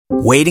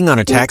Waiting on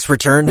a tax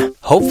return?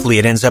 Hopefully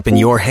it ends up in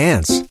your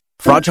hands.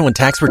 Fraudulent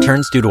tax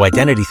returns due to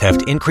identity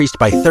theft increased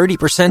by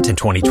 30% in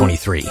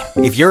 2023.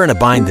 If you're in a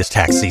bind this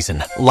tax season,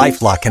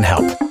 LifeLock can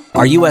help.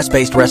 Our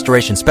U.S.-based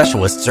restoration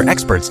specialists are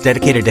experts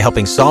dedicated to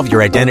helping solve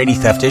your identity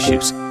theft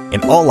issues.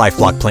 And all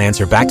LifeLock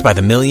plans are backed by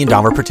the $1 Million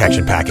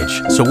Protection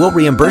Package. So we'll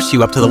reimburse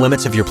you up to the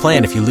limits of your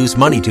plan if you lose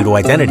money due to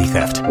identity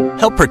theft.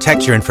 Help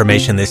protect your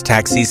information this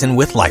tax season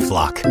with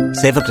LifeLock.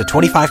 Save up to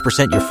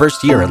 25% your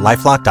first year at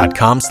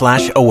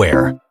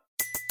LifeLock.com/aware.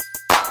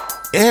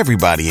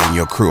 Everybody in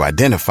your crew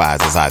identifies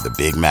as either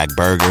Big Mac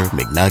Burger,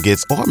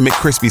 McNuggets, or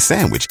McCrispy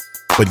Sandwich.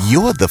 But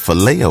you're the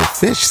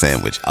Filet-O-Fish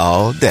Sandwich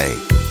all day.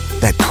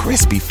 That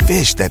crispy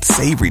fish, that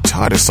savory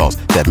tartar sauce,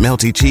 that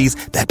melty cheese,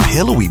 that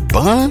pillowy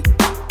bun.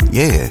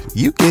 Yeah,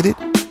 you get it.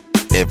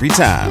 Every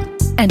time.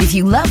 And if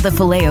you love the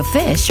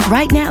Filet-O-Fish,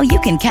 right now you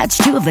can catch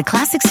two of the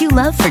classics you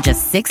love for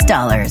just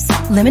 $6.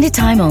 Limited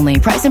time only.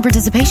 Price and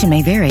participation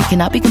may vary.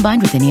 Cannot be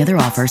combined with any other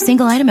offer.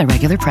 Single item at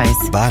regular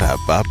price.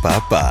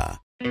 Ba-da-ba-ba-ba.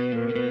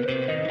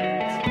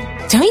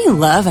 Don't you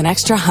love an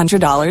extra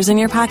 $100 in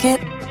your pocket?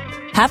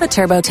 Have a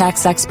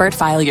TurboTax expert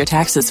file your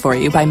taxes for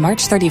you by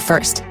March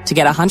 31st to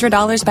get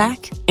 $100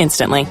 back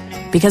instantly.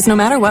 Because no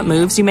matter what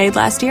moves you made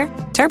last year,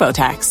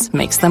 TurboTax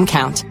makes them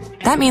count.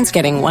 That means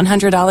getting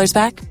 $100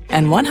 back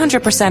and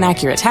 100%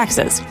 accurate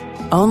taxes,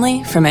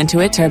 only from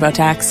Intuit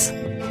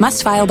TurboTax.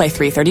 Must file by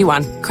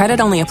 3/31. Credit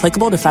only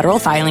applicable to federal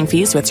filing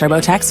fees with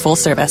TurboTax full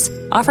service.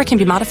 Offer can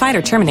be modified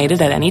or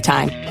terminated at any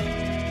time.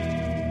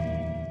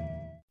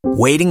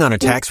 Waiting on a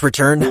tax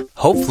return?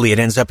 Hopefully it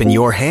ends up in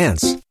your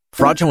hands.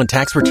 Fraudulent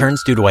tax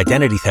returns due to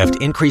identity theft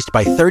increased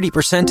by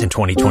 30% in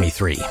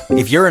 2023.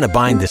 If you're in a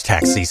bind this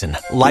tax season,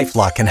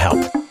 LifeLock can help.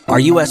 Our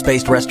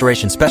U.S.-based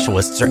restoration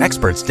specialists are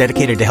experts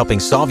dedicated to helping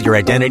solve your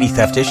identity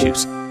theft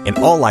issues. And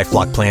all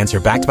LifeLock plans are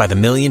backed by the $1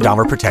 Million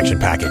Protection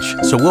Package.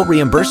 So we'll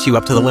reimburse you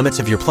up to the limits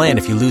of your plan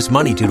if you lose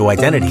money due to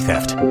identity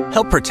theft.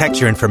 Help protect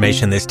your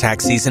information this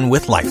tax season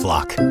with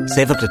LifeLock.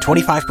 Save up to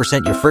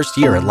 25% your first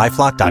year at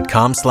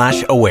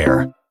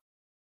LifeLock.com/aware.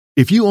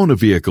 If you own a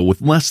vehicle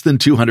with less than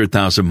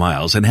 200,000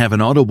 miles and have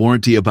an auto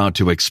warranty about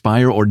to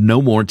expire or no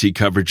warranty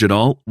coverage at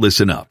all,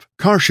 listen up.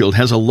 CarShield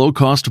has a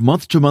low-cost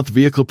month-to-month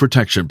vehicle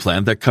protection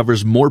plan that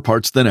covers more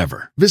parts than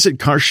ever. Visit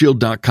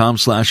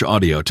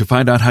carshield.com/audio to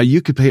find out how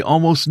you could pay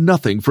almost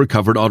nothing for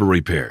covered auto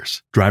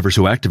repairs. Drivers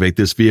who activate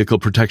this vehicle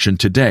protection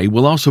today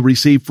will also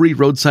receive free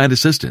roadside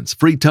assistance,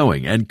 free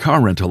towing, and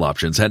car rental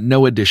options at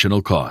no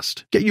additional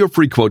cost. Get your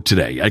free quote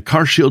today at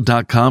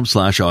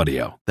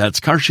carshield.com/audio. That's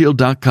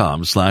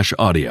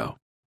carshield.com/audio.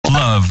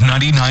 Love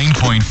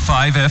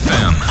 99.5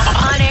 FM.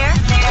 On air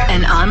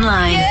and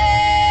online.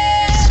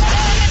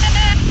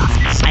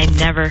 I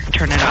never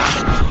turn it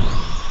off.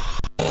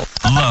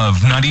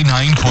 Love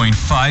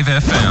 99.5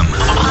 FM.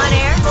 On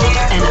air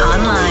and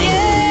online.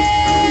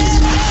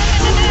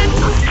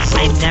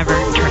 I never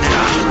turn it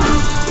off.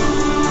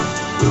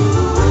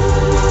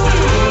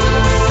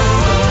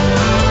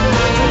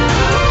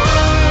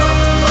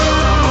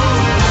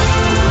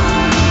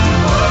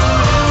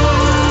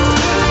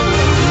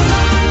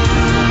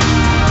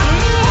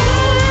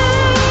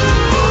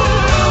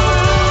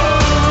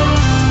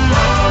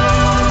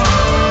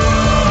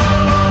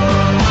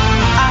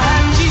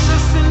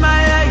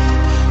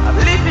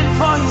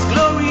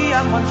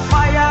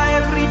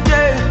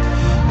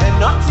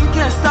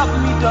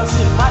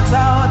 Doesn't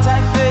matter what I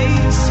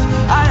face,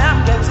 I am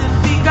getting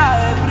bigger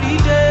every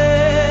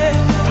day,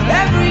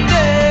 every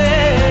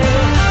day.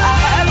 I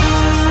have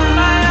Jesus in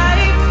my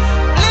life,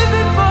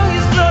 living for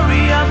His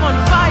glory. I'm on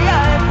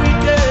fire every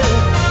day,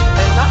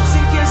 and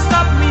nothing can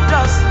stop me.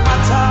 Doesn't matter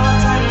what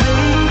I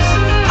face,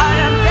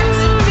 I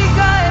am getting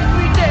bigger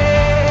every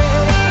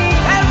day,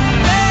 every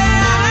day.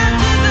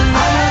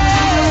 I have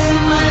Jesus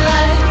in my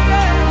life,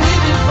 living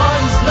for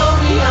His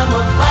glory.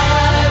 I'm on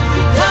fire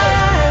every day.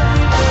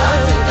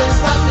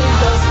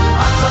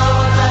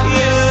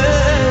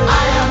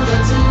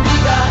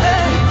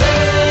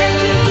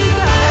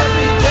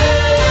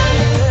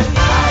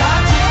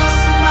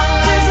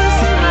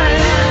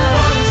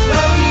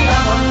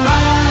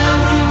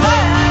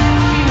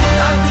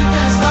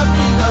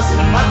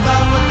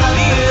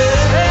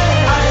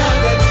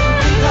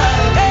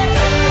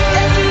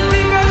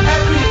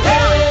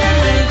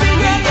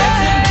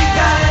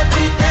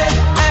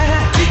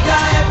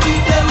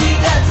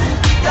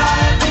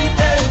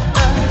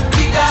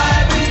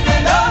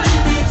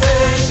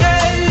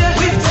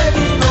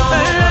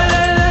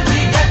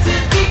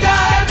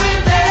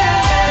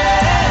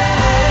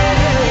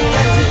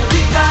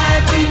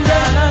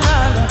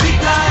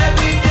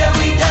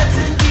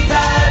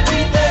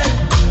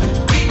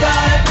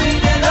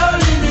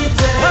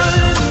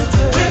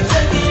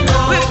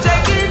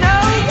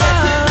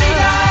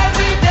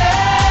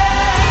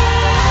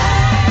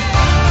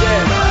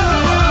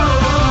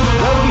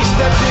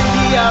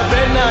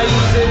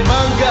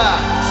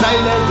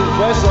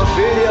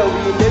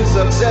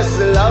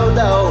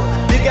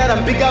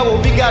 Bigger, what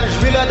we got is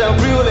realer than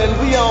real, and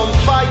we are on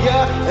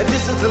fire. And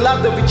this is the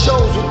life that we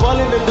chose. We're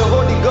falling in the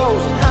Holy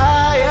Ghost.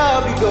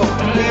 Higher we go.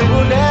 We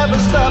will never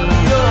stop.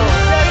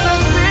 There's a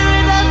spirit.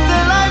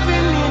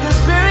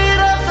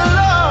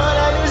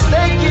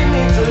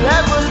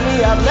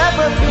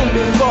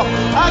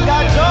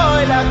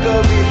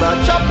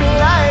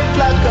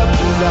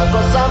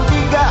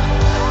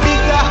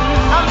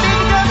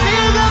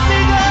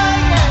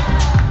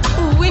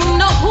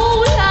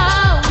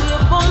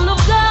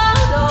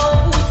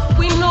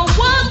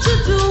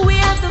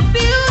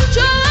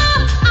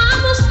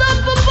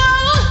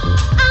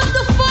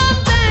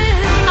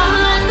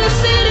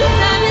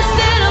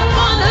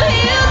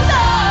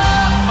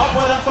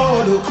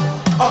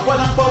 Upward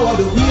and forward,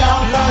 we are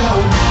on fire.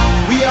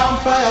 We are on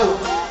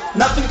fire.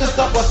 Nothing can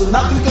stop us,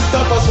 nothing can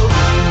stop us.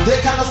 They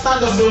cannot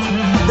stand us, they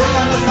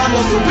cannot stand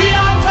us. We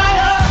are on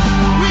fire,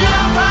 we are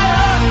on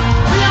fire,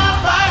 we are on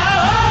fire.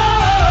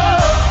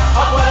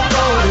 Upward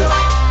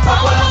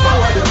and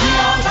forward, we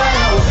are on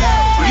fire,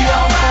 we are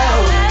on fire.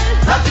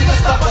 Nothing can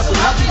stop us,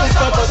 nothing can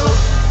stop us.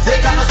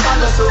 They cannot stand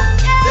us,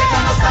 they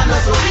cannot stand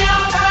us. We are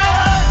on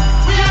fire,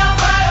 we are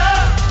on fire,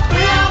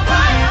 we are on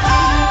fire.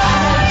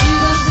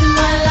 Jesus in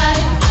my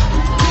life,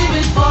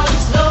 living for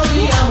His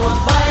glory. I'm on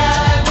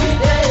fire every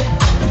day.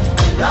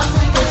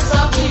 Nothing can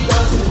stop me,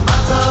 doesn't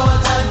matter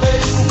what I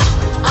face.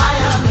 I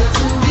am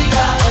getting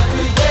bigger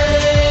every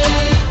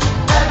day,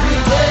 every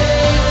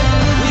day.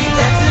 We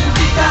getting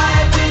bigger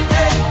every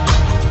day,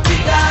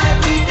 bigger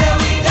every day.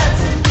 We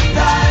getting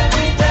bigger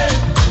every day,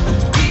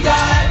 bigger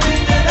every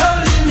day. No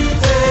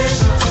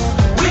limitations,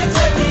 we're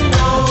taking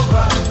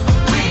over.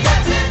 We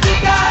getting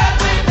bigger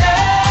every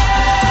day,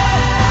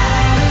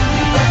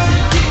 we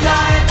getting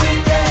bigger every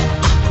day,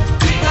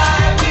 bigger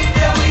every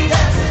day. We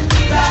getting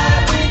bigger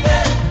every day.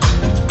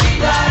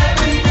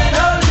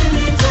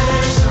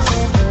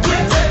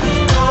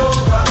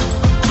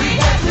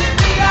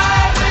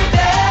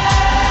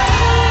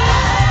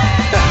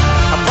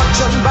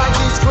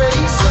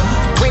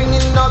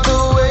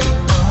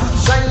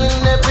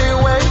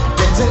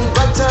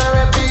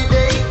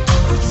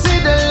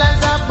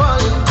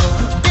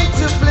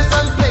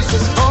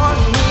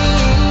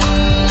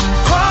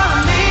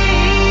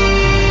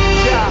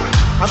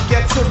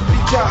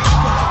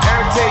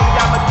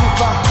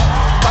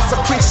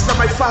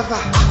 My father,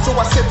 so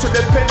I said to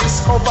the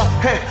pennies over.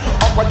 Hey,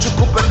 up what you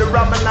cook and the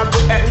ram and I go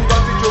and go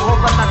to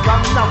Jehovah. I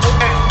come now,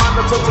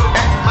 man, to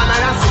man,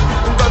 I answer,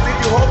 and go to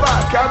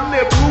Jehovah. Come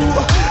ne boo.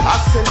 I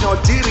said no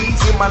diri,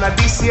 man,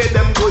 this year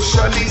them go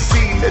surely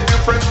see the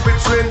difference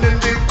between the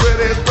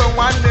different from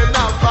one and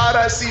now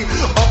Pharisee.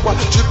 Up what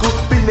you cook,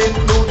 be in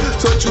no,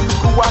 so you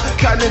go, I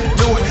can't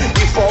do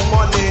if for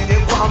money,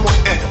 you come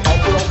and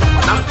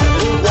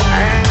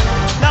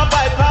not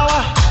by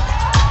power,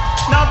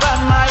 not by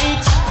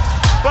might,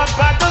 but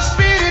by the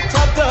Spirit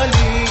of the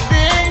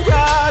living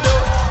God.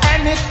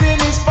 Anything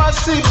is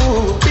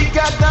possible,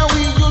 bigger than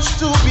we used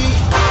to be.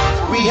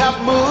 We have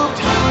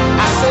moved,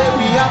 I say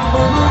we have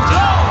moved.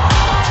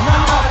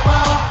 Not by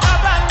power, not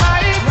by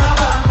might, not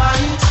by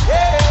might,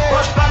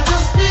 but by the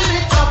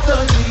Spirit of the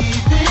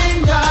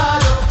living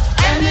God.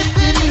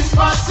 Anything is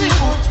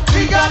possible,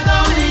 bigger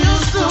than we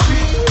used to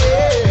be.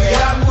 We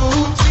have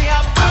moved, we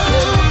have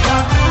moved, we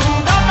have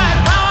moved. Not by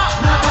power,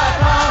 not by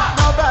power,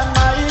 not by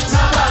might,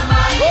 not by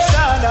might,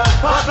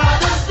 but by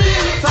the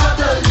Spirit of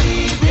the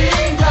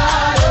living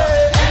God.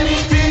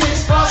 Anything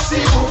is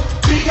possible,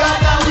 bigger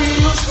than we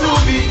used to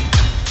be.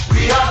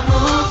 We have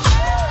moved,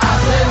 I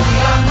said we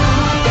have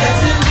moved,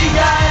 getting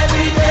bigger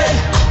every day,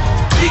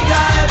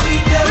 bigger every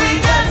day. We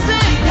getting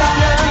bigger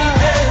every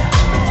day,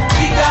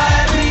 bigger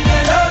every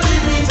day. No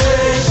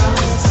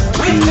limitations,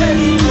 we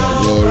taking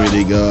over. Glory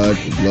to God,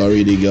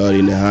 glory to God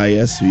in the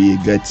highest. We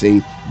are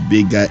getting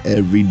bigger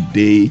every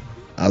day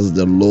as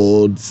the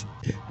Lord's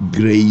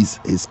grace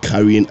is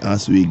carrying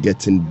us. We're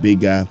getting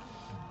bigger,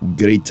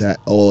 greater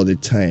all the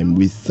time.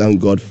 We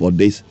thank God for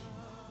this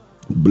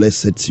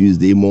blessed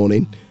Tuesday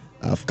morning.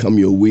 I've come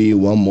your way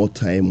one more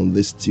time on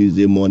this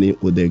Tuesday morning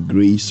with the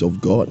grace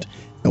of God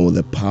and with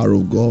the power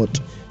of God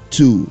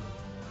to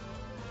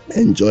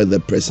enjoy the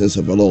presence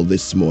of the Lord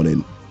this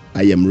morning.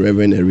 I am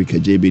Reverend Erika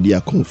J.B.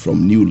 Diakon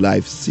from New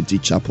Life City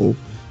Chapel.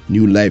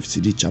 New Life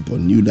City Chapel.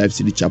 New Life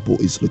City Chapel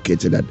is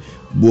located at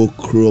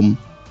Bokrom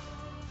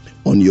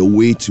on your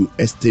way to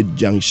Estate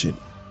Junction,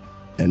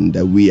 and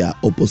we are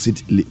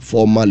opposite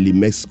former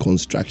Limex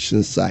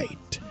construction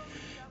site.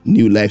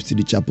 New Life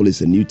City Chapel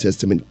is a New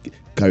Testament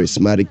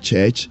charismatic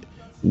church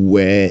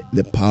where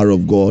the power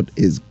of God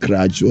is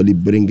gradually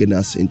bringing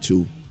us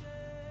into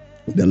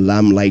the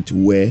limelight,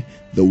 where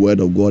the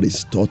word of God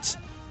is taught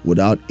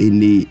without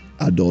any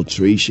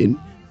adulteration,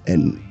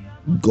 and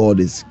God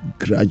is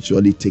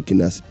gradually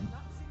taking us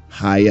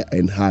higher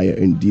and higher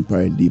and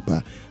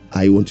deeper.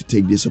 I want to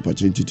take this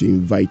opportunity to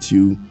invite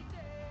you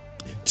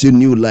to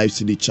New Life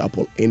City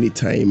Chapel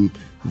anytime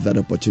that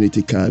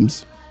opportunity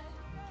comes.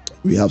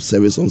 We have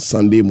service on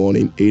Sunday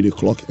morning, 8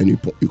 o'clock, and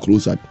we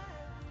close at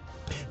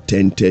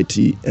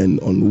 10:30. And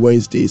on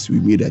Wednesdays, we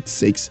meet at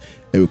 6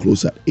 and we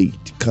close at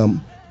 8.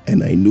 Come,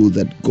 and I know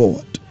that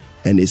God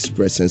and His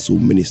presence will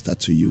minister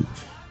to you.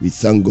 We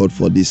thank God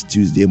for this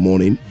Tuesday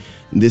morning.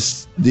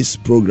 This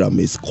program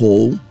is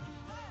called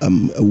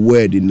A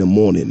Word in the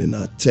Morning, and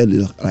I tell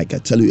you, like I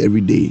tell you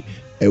every day,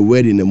 a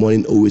word in the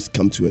morning always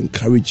comes to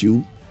encourage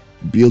you,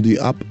 build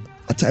you up,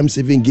 at times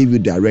even give you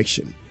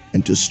direction,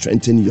 and to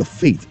strengthen your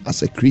faith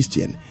as a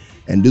Christian.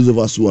 And those of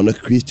us who are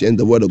not Christian,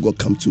 the word of God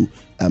comes to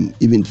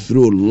even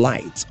throw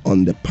light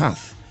on the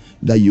path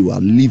that you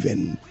are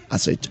living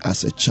as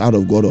a child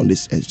of God on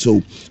this earth.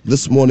 So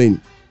this morning,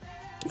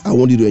 I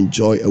want you to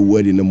enjoy a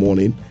word in the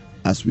morning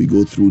as we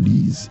go through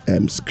these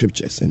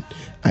scriptures, and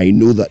I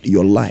know that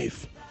your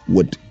life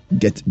would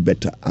get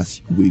better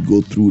as we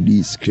go through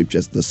these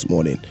scriptures this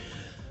morning.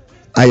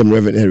 I am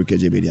Reverend Eric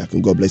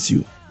Ejebediakun. God bless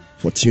you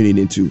for tuning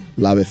into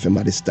Love FM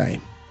at this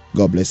time.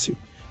 God bless you.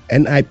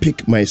 And I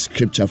pick my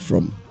scripture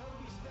from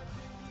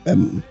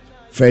 1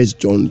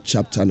 John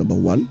chapter number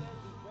 1,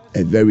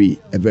 a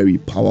very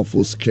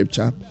powerful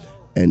scripture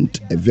and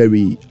a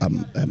very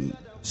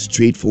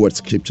straightforward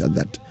scripture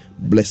that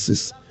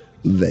blesses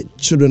the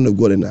children of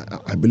God. And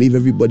I believe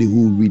everybody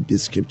who read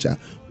this scripture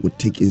will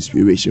take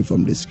inspiration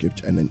from this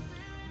scripture. And then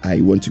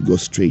I want to go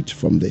straight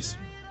from this.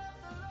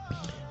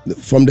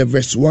 From the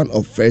verse 1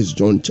 of 1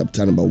 John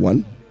chapter number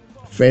 1,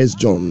 1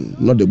 John,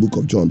 not the book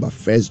of John, but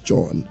 1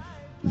 John,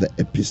 the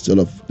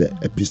epistle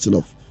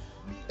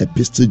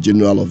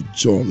general of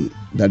John.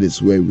 That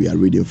is where we are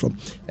reading from.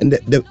 And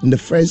the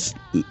first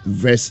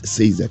verse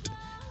says that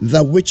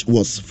which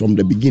was from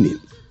the beginning,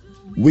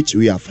 which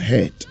we have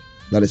heard,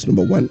 that is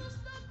number 1,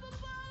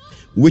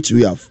 which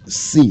we have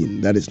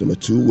seen, that is number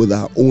 2, with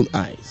our own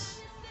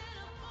eyes,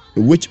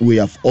 which we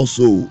have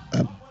also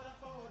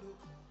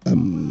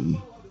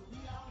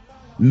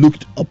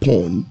looked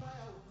upon,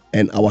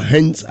 and our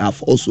hands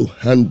have also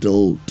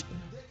handled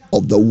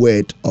of the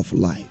word of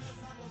life.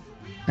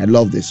 I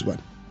love this one.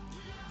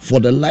 For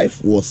the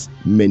life was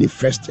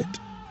manifested,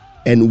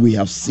 and we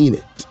have seen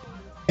it,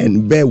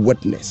 and bear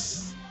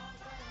witness.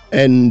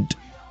 And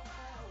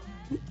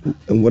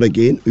what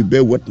again? We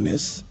bear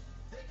witness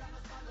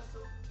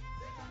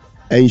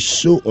and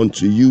show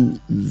unto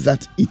you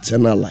that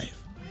eternal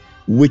life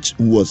which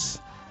was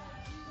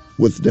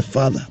with the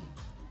Father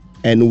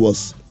and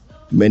was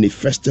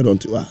manifested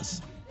unto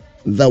us,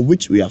 that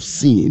which we have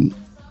seen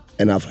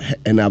and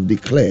have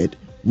declared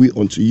we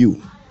unto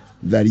you,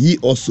 that ye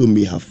also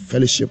may have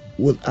fellowship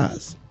with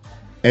us.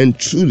 And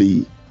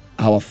truly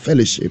our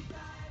fellowship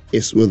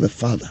is with the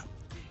Father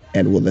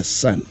and with the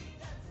Son,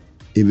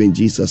 even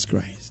Jesus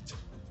Christ.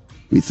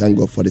 We thank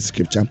God for the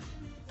scripture.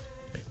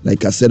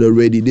 Like I said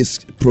already,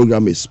 this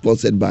program is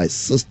sponsored by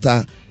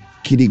Sister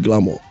Kitty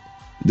Glamour.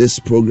 This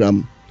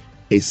program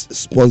is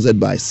sponsored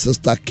by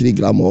Sister Kitty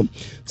Glamour.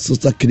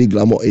 Sister Kitty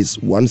Glamour is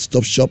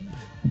one-stop shop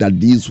that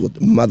deals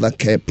with mother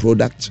care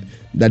products,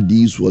 that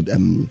deals with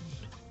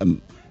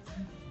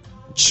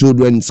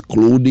children's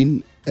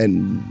clothing,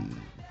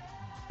 and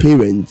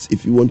parents,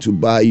 if you want to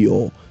buy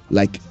your,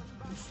 like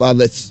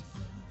fathers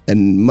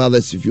and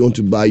mothers, if you want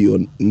to buy your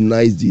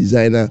nice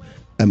designer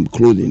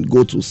clothing,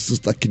 go to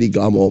Sister Kitty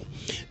Glamour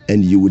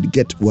and you would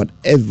get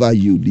whatever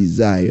you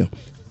desire.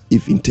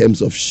 If in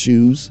terms of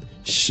shoes,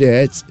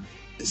 shirts,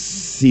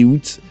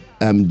 suits,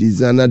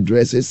 designer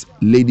dresses,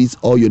 ladies,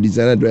 all your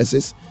designer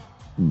dresses,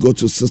 go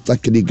to Sister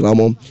Kitty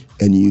Glamour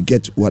and you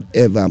get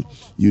whatever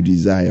you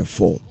desire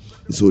for.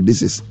 So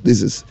this is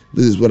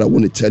what I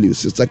want to tell you.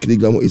 Sister Kitty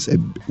Glamour is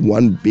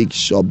one big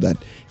shop that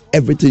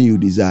everything you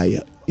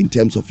desire in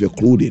terms of your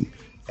clothing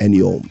and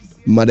your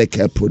mother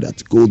care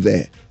products, go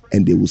there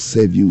and they will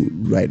serve you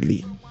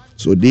rightly.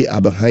 So they are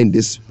behind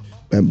this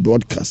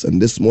broadcast,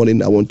 and this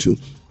morning I want to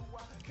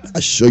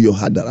assure your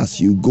heart that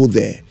as you go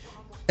there,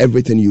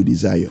 everything you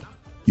desire,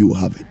 you will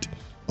have it.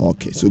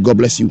 Okay, so God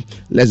bless you.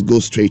 Let's go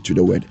straight to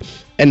the word.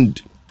 And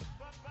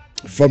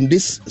from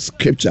this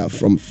scripture,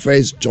 from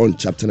 1 John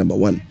chapter number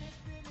 1,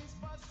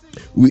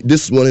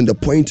 this morning the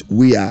point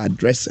we are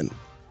addressing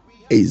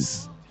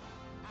is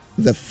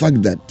the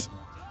fact that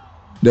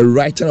the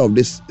writer of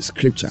this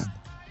scripture,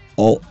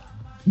 or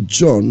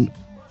John,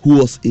 who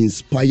was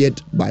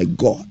inspired by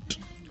God,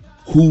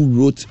 who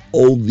wrote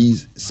all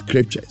these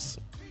scriptures,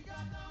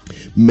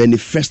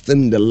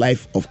 manifesting the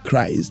life of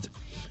Christ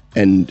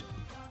and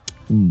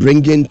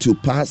bringing to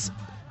pass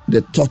the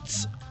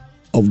thoughts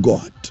of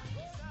God.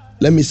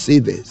 Let me say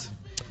this.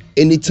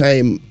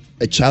 Anytime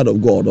a child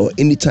of God, or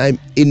anytime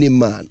any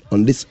man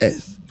on this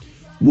earth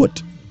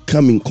would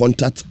come in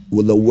contact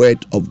with the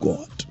word of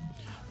God,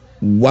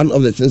 one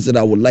of the things that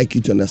I would like you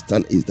to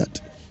understand is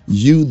that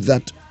you,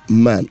 that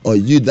man, or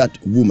you, that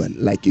woman,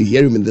 like you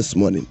hear him this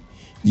morning,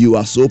 you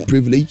are so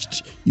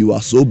privileged, you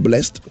are so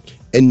blessed,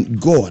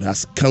 and God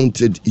has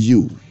counted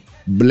you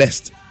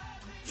blessed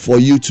for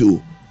you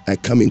to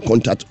come in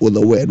contact with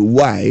the word.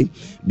 Why?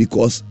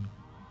 Because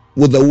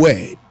with the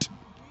word,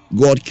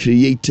 God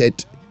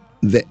created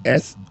the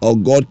earth, or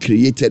God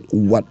created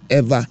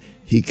whatever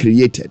he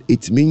created.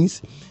 It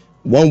means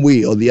one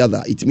way or the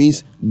other, it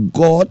means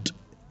God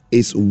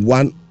is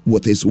one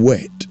with his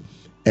word.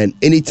 And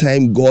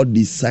anytime God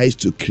decides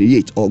to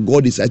create, or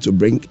God decides to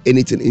bring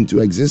anything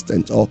into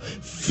existence or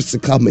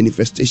physical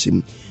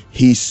manifestation,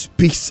 he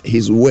speaks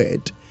his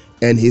word,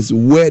 and his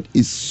word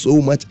is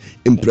so much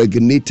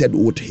impregnated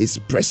with his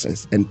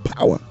presence and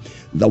power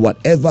that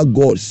whatever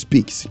God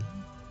speaks,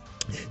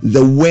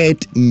 the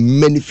word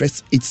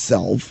manifests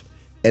itself.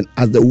 And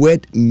as the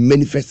word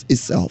manifests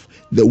itself,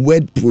 the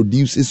word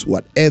produces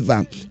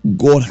whatever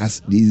God has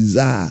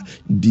desired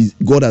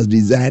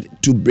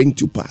to bring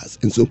to pass.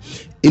 And so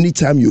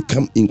anytime you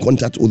come in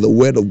contact with the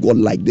word of God,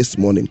 like this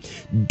morning,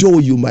 though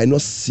you might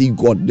not see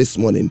God this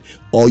morning,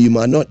 or you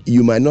might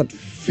not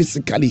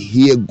physically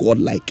hear God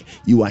like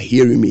you are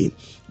hearing me,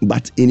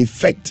 but in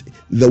effect,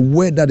 the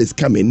word that is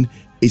coming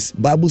is,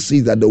 Bible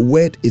says that the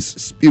word is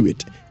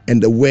spirit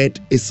and the word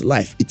is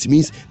life. It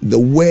means the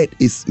word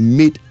is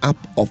made up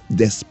of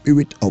the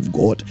Spirit of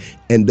God,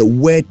 and the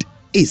word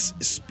is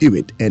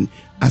spirit. And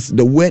as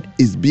the word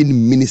is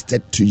being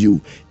ministered to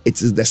you,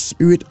 it is the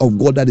Spirit of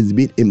God that is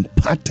being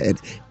imparted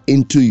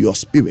into your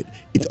spirit.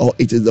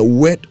 It is the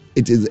word.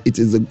 It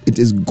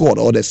is God,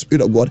 or the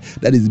Spirit of God,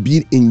 that is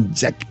being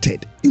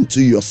injected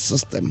into your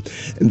system.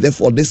 And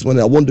therefore, this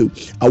morning I want you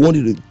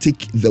to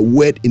take the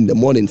word in the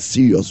morning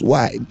serious.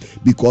 Why?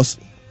 Because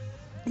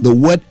the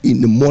word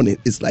in the morning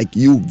is like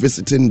you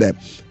visiting the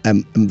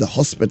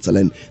hospital,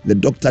 and the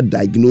doctor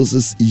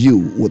diagnoses you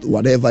with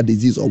whatever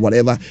disease or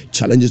whatever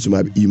challenges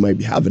you might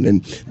be having,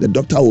 and the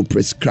doctor will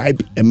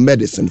prescribe a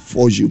medicine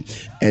for you,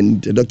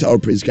 and the doctor will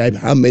prescribe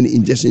how many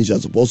injections you are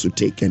supposed to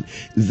take. And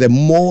the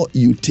more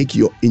you take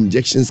your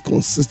injections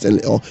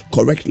consistently or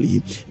correctly,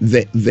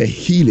 the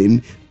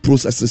healing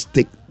processes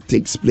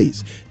takes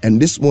place.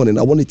 And this morning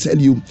I want to tell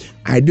you,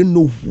 I don't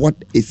know what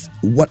is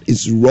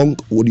wrong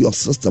with your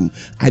system.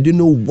 I don't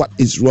know what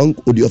is wrong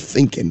with your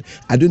thinking.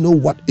 I don't know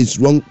what is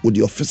wrong with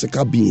your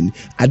physical being.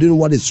 I don't know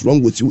what is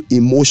wrong with you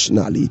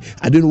emotionally.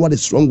 I don't know what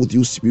is wrong with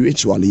you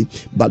spiritually.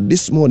 But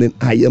this morning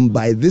I am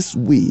by this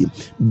way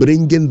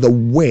bringing the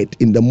word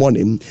in the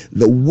morning,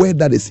 the word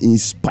that is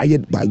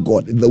inspired by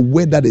God, the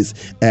word that is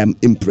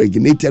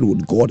impregnated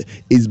with God,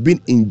 is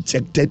being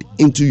injected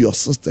into your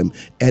system.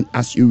 And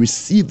as you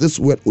receive this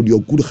word with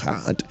your good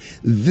heart,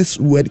 this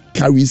word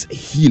carries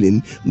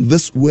healing.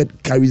 This word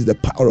carries the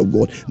power of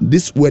God.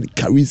 This word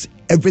carries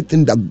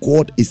everything that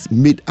God is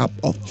made up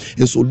of.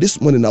 And so this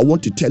morning I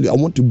want to tell you, I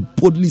want to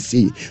boldly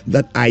say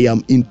that I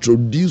am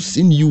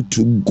introducing you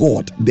to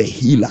God, the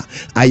healer.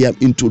 I am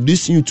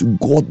introducing you to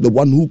God, the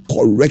one who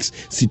corrects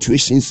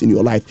situations in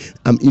your life.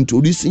 I'm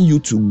introducing you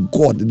to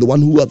God, the one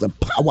who has the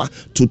power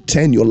to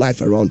turn your life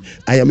around.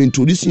 I am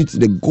introducing you to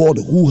the God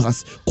who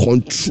has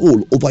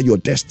control over your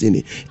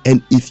destiny.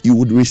 And if you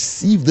would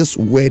receive this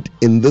word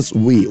in this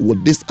way,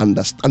 with this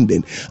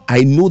understanding,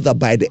 I know that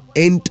by the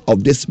end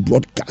of this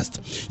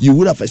broadcast,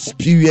 you would have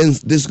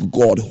experienced this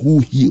God who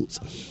heals.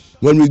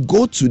 When we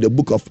go to the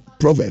book of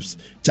Proverbs,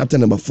 chapter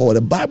number 4,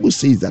 the Bible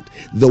says that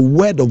the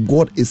word of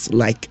God is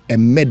like a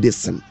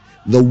medicine.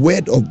 The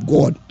word of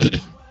God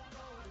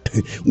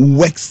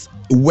works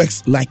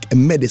like a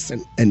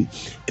medicine. And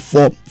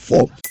for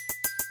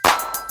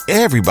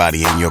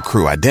everybody in your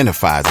crew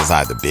identifies as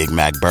either Big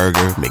Mac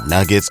Burger,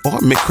 McNuggets, or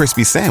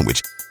McCrispy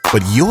Sandwich,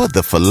 but you're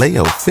the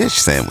Filet-O-Fish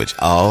Sandwich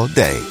all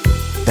day.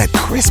 That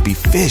crispy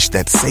fish,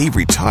 that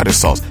savory tartar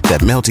sauce,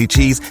 that melty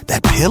cheese,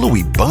 that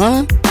pillowy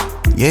bun.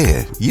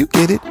 Yeah, you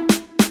get it.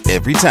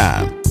 Every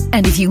time.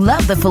 And if you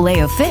love the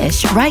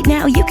Filet-O-Fish, right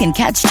now you can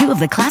catch two of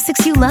the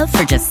classics you love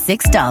for just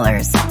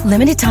 $6.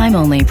 Limited time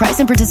only. Price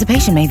and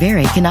participation may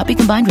vary. Cannot be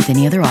combined with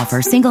any other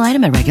offer. Single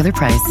item at regular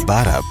price.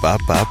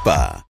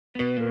 Ba-da-ba-ba-ba.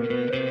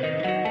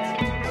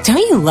 Don't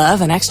you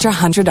love an extra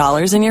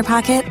 $100 in your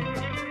pocket?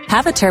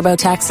 Have a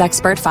TurboTax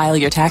expert file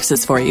your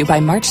taxes for you by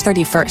March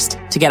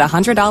 31st to get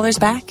 $100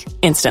 back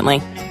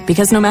instantly.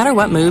 Because no matter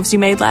what moves you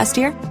made last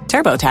year,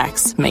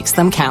 TurboTax makes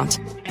them count.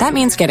 That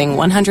means getting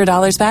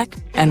 $100 back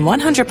and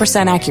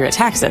 100% accurate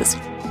taxes,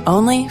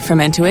 only from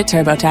Intuit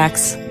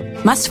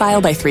TurboTax. Must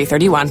file by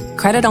 3/31.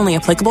 Credit only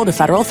applicable to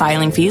federal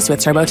filing fees with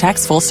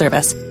TurboTax full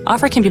service.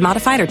 Offer can be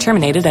modified or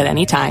terminated at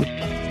any time.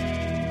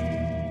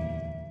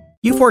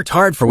 You've worked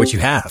hard for what you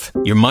have.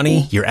 Your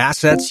money, your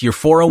assets, your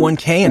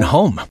 401k, and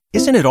home.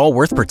 Isn't it all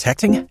worth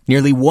protecting?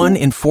 Nearly 1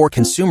 in 4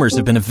 consumers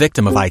have been a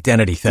victim of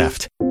identity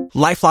theft.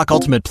 LifeLock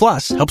Ultimate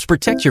Plus helps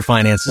protect your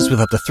finances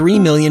with up to $3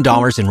 million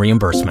in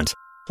reimbursement.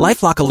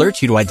 LifeLock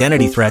alerts you to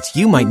identity threats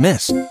you might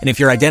miss. And if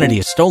your identity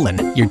is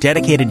stolen, your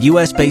dedicated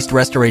U.S.-based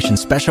restoration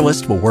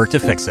specialist will work to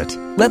fix it.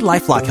 Let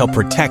LifeLock help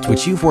protect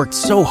what you've worked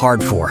so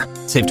hard for.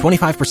 Save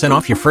 25%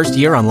 off your first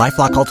year on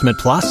LifeLock Ultimate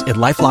Plus at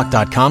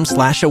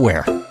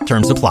LifeLock.com/aware.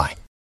 Terms apply.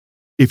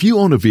 If you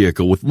own a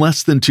vehicle with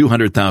less than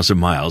 200,000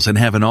 miles and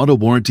have an auto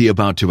warranty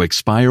about to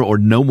expire or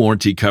no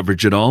warranty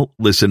coverage at all,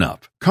 listen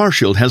up.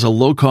 CarShield has a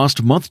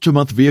low-cost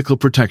month-to-month vehicle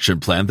protection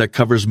plan that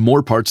covers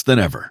more parts than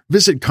ever.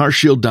 Visit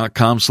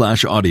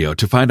carshield.com/audio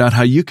to find out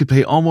how you could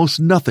pay almost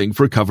nothing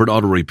for covered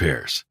auto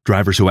repairs.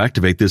 Drivers who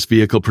activate this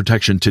vehicle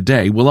protection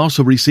today will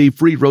also receive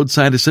free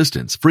roadside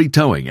assistance, free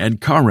towing, and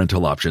car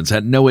rental options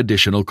at no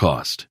additional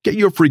cost. Get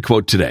your free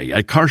quote today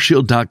at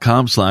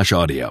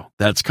carshield.com/audio.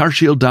 That's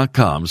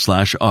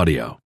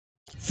carshield.com/audio.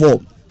 For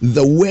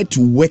the word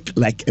to work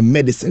like a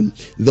medicine,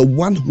 the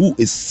one who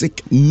is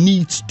sick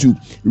needs to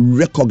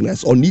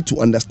recognize or need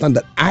to understand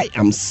that I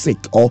am sick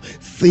or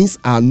things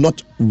are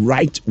not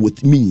right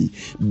with me.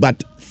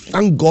 But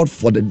thank God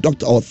for the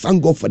doctor, or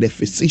thank God for the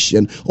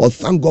physician, or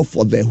thank God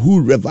for the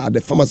whoever,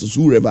 the pharmacist,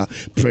 whoever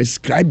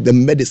prescribed the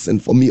medicine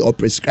for me or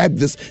prescribed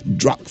this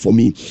drug for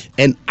me.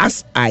 And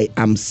as I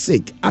am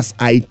sick, as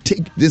I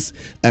take this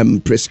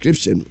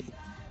prescription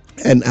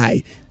and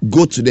I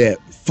go to the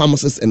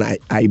pharmacist and I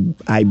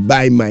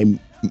buy my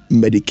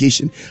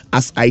medication.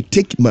 As I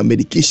take my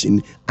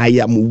medication, I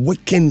am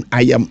working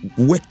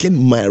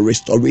my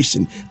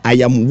restoration. I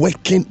am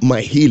working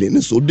my healing.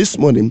 And so this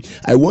morning,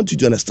 I want you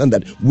to understand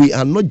that we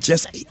are not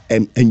just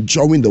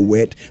enjoying the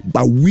word,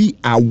 but we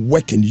are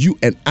working. You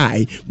and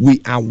I,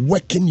 we are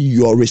working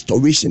your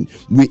restoration.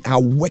 We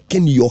are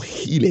working your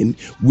healing.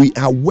 We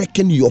are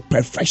working your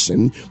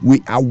perfection.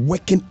 We are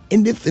working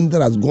anything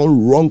that has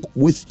gone wrong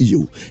with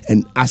you.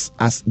 And as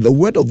the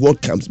word of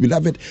God comes,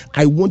 beloved,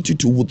 I want you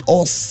to, with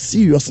all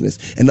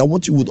seriousness, and I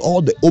want you with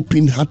all the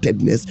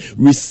open-heartedness,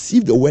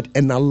 receive the word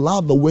and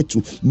allow the word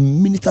to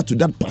minister to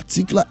that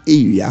particular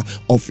area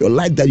of your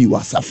life that you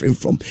are suffering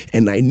from.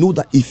 And I know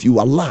that if you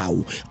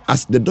allow,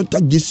 as the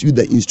doctor gives you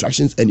the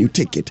instructions and you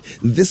take it,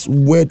 this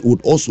word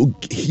would also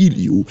heal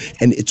you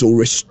and it will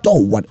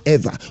restore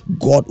whatever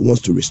God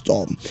wants to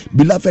restore.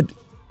 Beloved,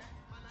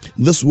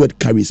 this word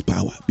carries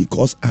power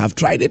because I have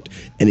tried it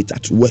and it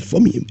has worked for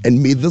me.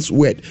 And may this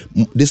word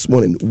this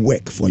morning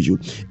work for you.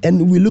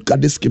 And we look at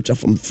this scripture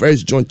from 1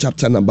 John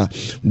chapter number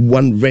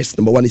 1 verse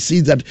number 1. It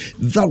says that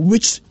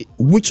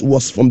which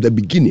was from the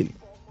beginning,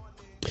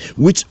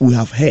 which we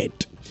have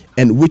heard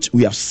and which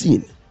we have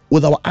seen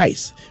with our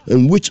eyes,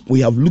 and which we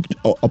have looked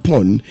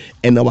upon,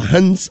 and our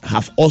hands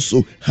have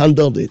also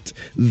handled it.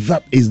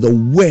 That is the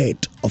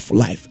word of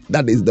life.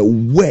 That is the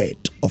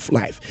word of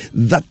life.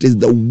 That is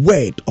the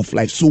word of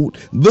life. So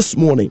this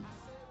morning,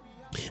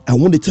 I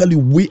want to tell you,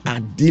 we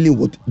are dealing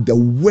with the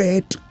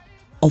word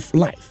of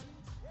life.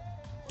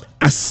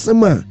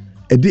 Asema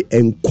ede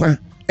enkwa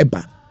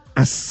eba.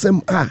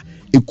 Asema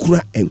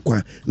ekura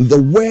enkwa. The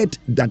word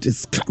that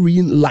is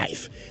carrying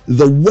life.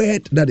 The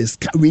word that is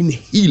carrying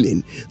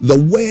healing, the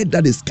word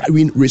that is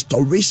carrying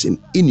restoration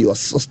in your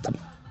system.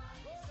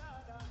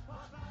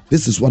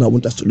 This is what I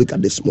want us to look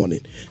at this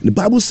morning. And the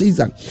Bible says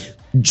that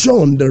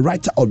John, the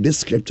writer of this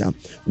scripture,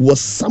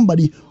 was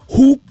somebody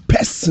who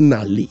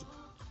personally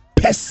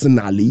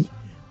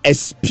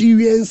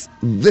experienced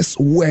this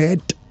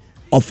word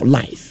of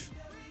life.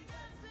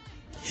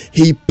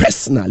 He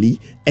personally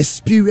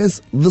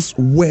experienced this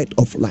word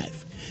of life.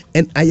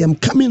 And I am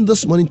coming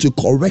this morning to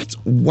correct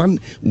one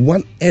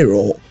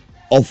error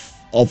of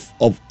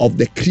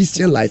the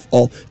Christian life,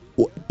 or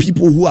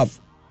people who have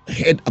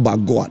heard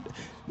about God.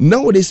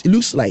 Nowadays, it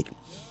looks like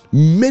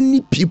many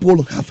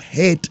people have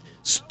heard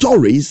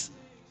stories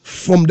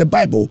from the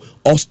Bible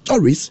or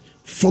stories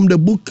from the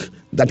book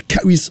that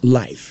carries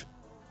life.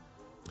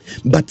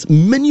 But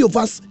many of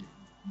us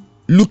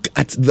look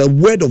at the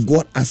word of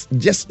God as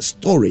just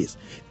stories.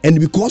 And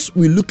because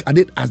we look at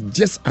it as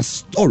just as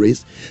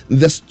stories,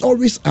 the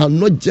stories are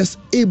not just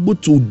able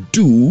to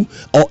do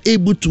or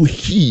able to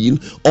heal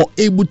or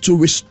able to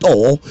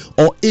restore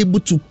or able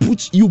to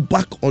put you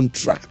back on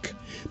track.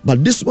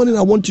 But this morning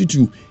I want you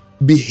to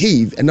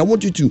behave and I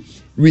want you to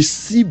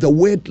receive the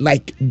word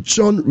like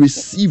John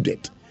received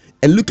it.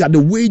 And look at the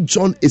way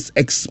John is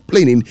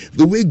explaining,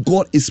 the way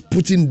God is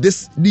putting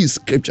these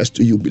scriptures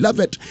to you.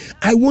 Beloved,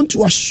 I want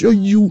to assure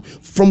you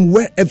from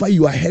wherever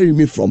you are hearing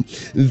me from,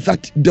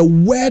 that the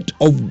word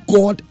of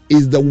God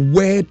is the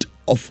word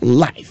of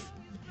life.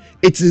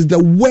 It is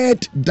the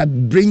word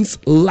that brings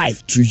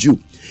life to you.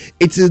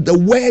 It is the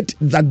word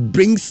that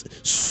brings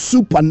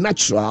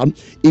supernatural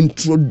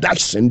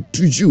introduction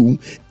to you.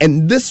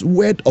 And this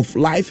word of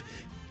life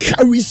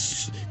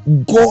carries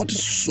God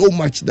so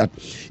much that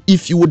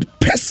if you would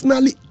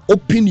personally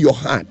open your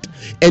heart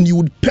and you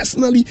would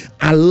personally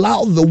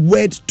allow the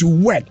word to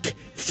work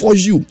for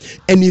you,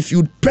 and if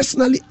you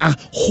personally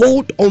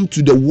hold on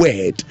to the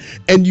word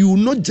and you will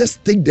not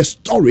just take the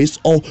stories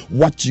or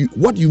what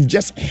you've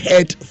just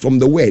heard from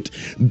the word,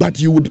 but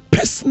you would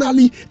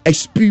personally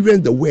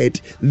experience the word.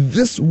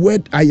 This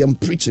word I am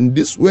preaching,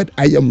 this word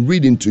I am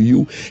reading to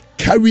you,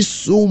 carries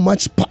so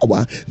much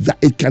power that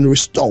it can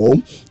restore,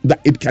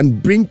 that it can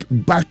bring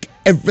back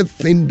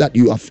everything that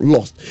you have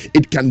lost.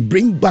 It can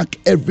bring back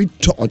every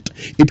thought.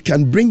 It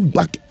can bring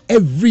back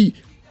everything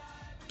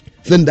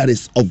that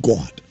is of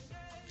God.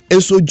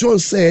 And so John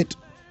said,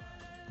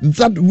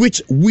 that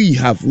which we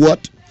have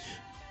what?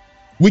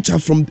 We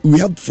have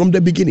from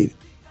the beginning.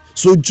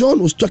 So John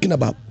was talking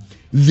about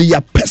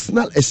their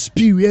personal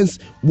experience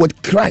with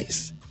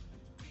Christ.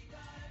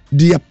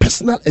 Their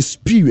personal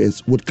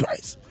experience with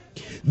Christ.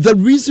 The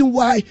reason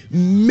why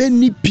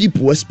many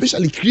people,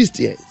 especially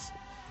Christians,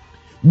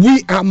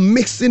 we are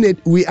missing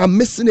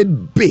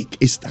it big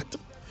is that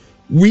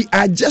we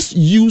are just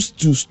used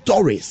to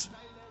stories.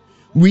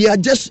 We are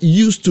just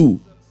used to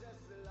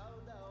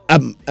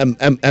let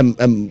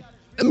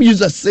me use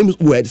the same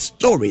word,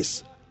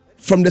 stories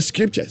from the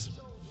scriptures.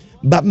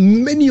 But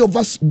many of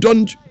us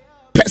don't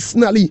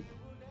personally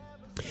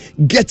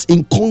get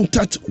in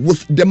contact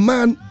with the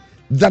man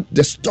that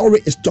the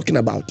story is talking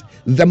about,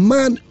 the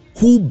man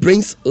who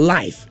brings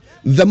life,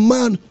 the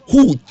man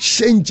who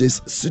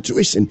changes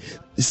situation,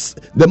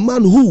 the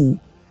man who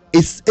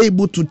is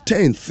able to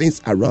turn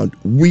things around.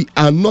 We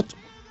are not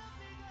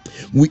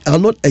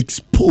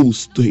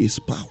exposed to his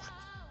power.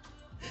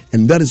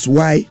 And that is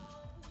why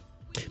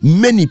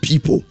many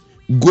people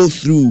go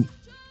through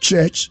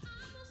church,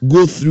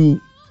 go through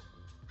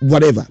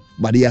whatever,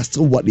 but they are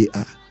still what they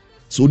are.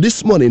 So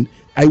this morning,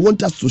 I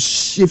want us to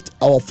shift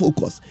our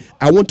focus.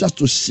 I want us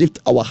to shift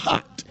our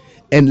heart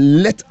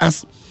and let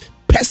us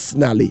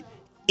personally,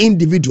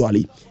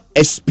 individually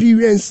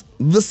experience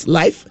this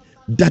life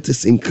that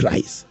is in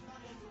Christ.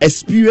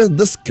 Experience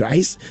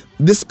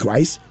this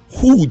Christ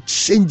who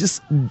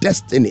changes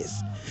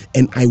destinies.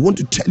 And I want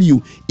to tell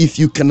you, if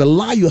you can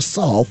allow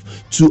yourself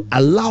to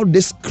allow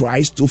this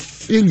Christ to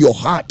fill your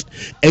heart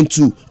and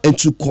to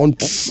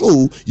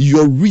control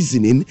your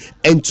reasoning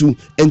and to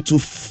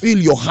fill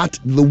your heart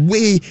the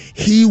way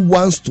he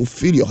wants to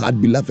fill your heart,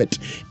 beloved,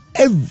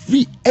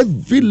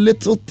 every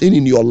little thing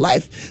in your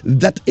life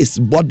that is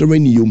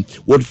bothering you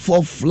would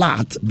fall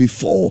flat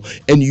before,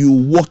 and you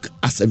walk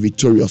as a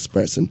victorious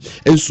person.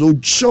 And so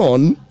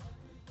John,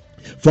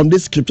 from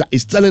this scripture,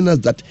 is telling us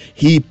that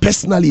he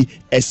personally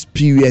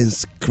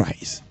experienced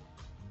Christ.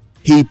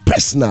 He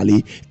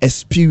personally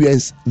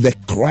experienced the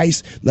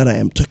Christ that I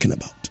am talking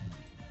about.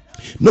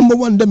 Number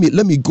one, let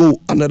me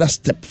go another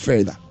step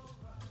further.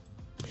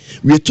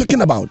 We are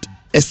talking about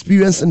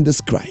experiencing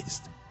this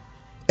Christ,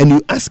 and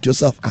you ask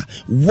yourself,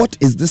 what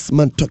is this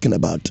man talking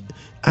about?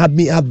 I've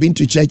been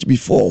to church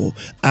before.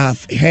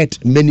 I've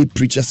heard many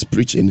preachers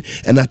preaching,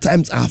 and at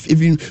times I've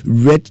even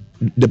read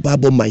the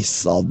Bible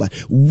myself. But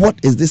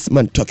what is this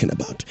man talking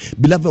about,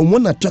 beloved?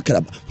 When I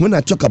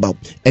talk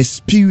about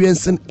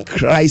experiencing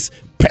Christ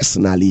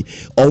personally,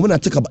 or when I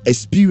talk about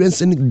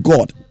experiencing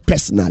God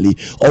personally,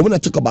 or when I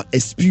talk about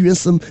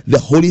experiencing the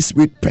Holy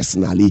Spirit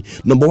personally,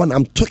 number one,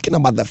 I'm talking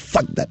about the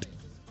fact that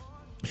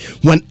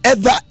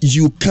whenever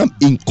you come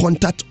in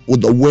contact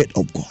with the Word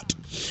of God,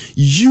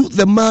 you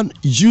the man,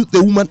 you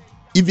the woman,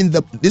 even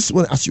this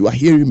one, as you are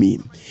hearing me,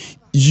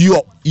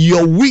 your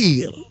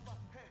will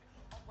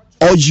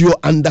or your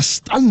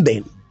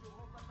understanding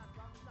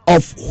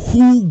of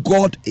who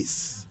God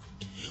is,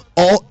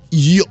 or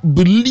your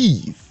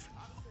belief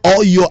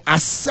or your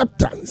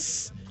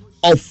acceptance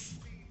of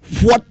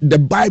what the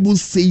Bible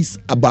says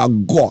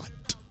about God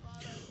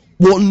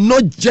will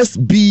not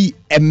just be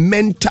a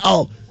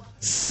mental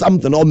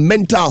something or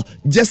mental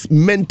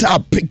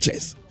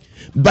pictures,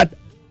 but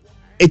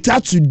it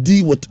has to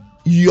deal with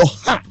your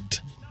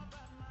heart,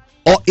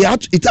 or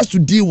it has to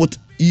deal with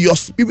your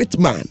spirit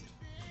man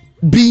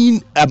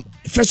being,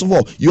 first of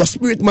all, your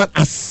spirit man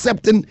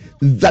accepting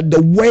that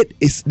the word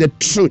is the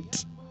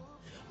truth.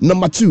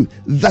 Number two,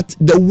 that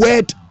the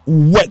word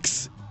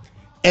works,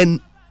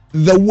 and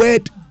the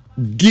word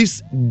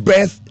gives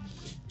birth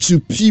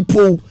to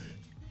people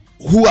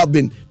who have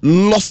been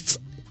lost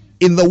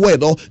in the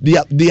word, or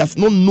they have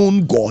not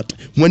known God.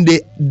 When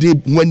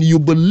you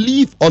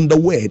believe on the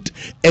word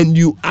and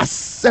you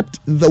accept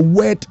the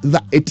word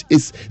that it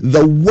is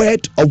the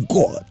word of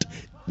God,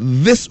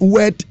 this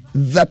word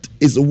that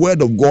is the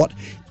word of God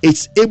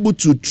is able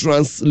to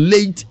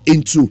translate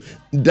into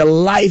the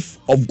life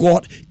of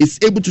God, is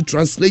able to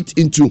translate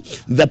into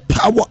the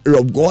power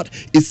of God,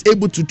 is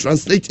able to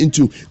translate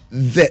into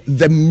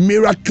the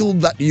miracle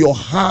that your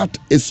heart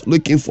is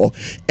looking for.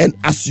 And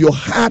as your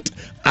heart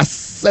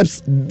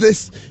accepts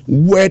this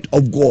word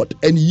of God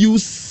and you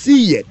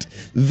see it,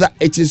 that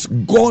it is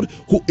God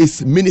who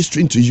is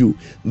ministering to you,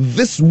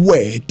 this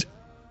word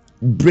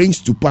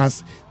brings to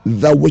pass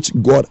that which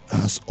God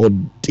has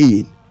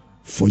ordained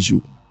for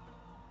you.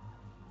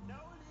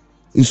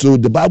 And so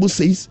the Bible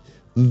says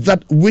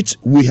that which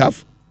we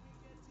have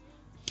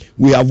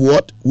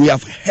what? We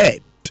have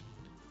heard.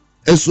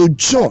 And so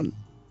John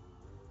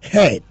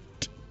heard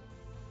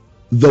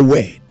the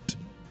word.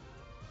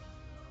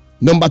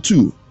 Number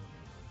two,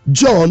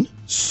 John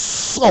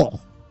saw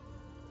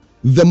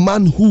the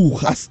man who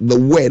has the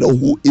word, or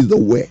who is the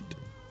word,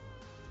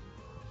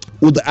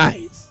 with the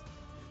eyes.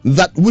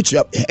 That which,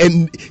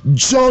 and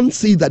John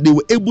said that they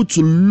were able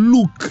to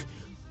look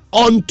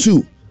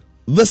onto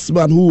this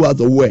man who has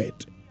the word.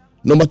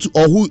 Number two,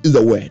 or who is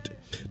the word.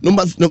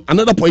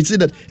 Another point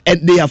said that,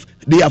 and they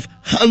have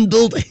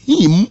handled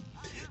him.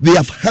 They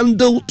have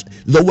handled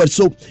the word.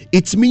 So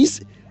it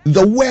means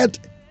the word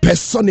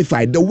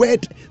personified, the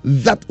word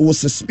that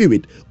was a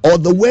spirit, or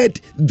the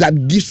word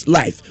that gives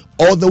life,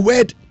 or the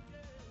word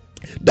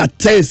that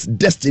tells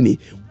destiny,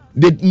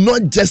 did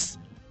not just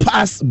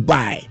pass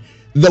by.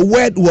 The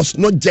word was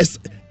not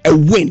just a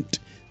wind.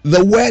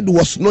 The word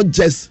was not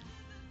just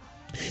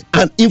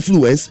an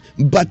influence,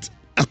 but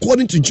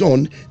according to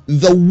John,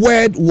 the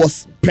word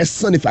was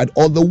personified,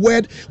 or the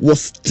word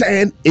was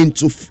turned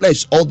into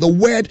flesh, or the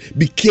word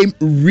became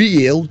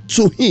real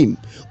to him,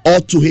 or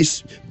to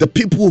the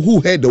people who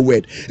heard the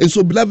word. And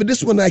so, beloved,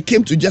 this one I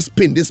came to just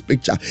paint this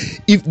picture.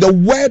 If the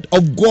word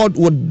of God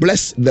would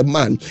bless the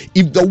man,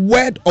 if the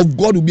word of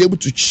God will be able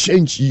to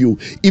change you,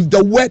 if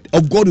the word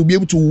of God will be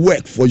able to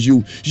work for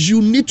you,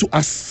 you need to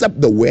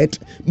accept the word,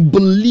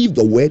 believe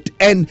the word,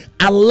 and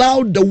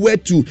allow the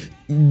word to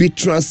be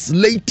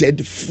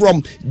translated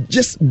from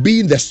just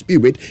being the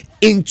spirit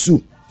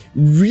into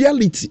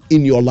reality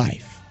in your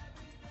life.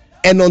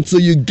 And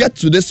until you get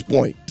to this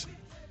point,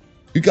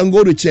 you can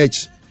go to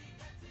church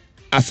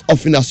as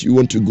often as you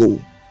want to go,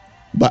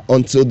 but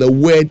until the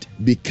word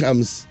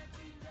becomes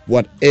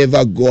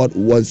whatever God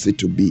wants it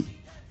to be,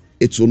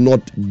 it will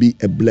not be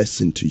a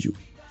blessing to you.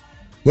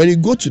 When you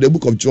go to the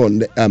book of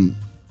John,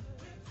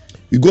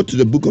 you go to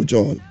the book of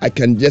John. I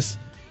can just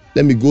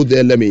let me go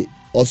there. Let me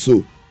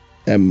also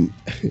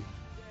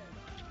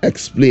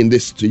explain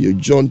this to you.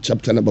 John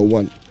chapter number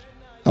 1.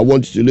 I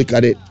want you to look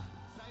at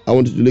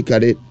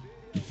it.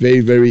 Very,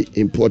 very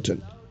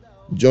important.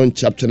 John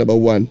chapter number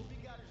 1.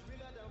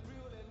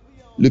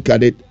 Look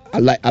at it. I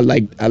like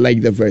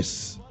the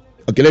verse.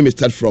 Okay, let me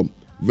start from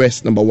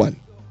verse number 1.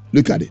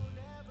 Look at it.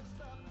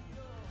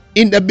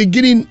 In the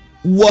beginning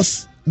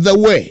was the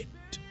Word.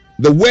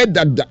 The Word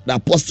that the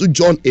Apostle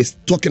John is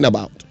talking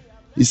about.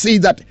 You see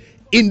that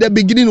in the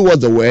beginning was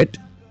the Word.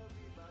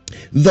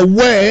 The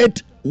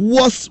Word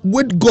was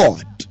with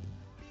God.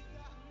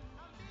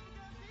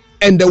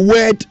 And the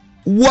Word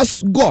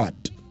was God.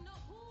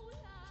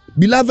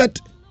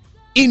 Beloved,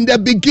 in the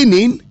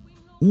beginning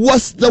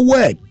was the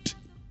Word.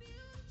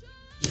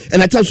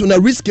 And at times when I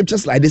read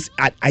scriptures like this,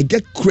 I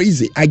get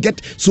crazy. I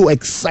get so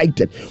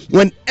excited.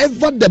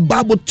 Whenever the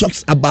Bible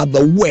talks about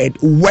the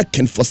Word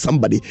working for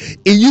somebody,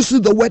 it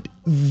uses the word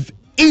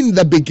in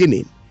the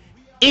beginning.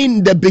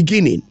 In the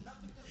beginning.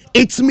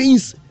 It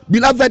means,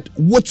 beloved,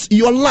 with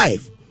your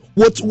life,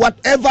 with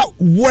whatever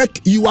work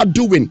you are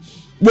doing,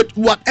 with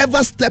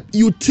whatever step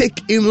you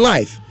take in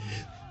life,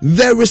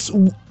 there is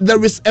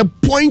a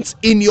point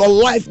in your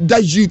life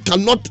that you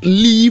cannot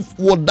live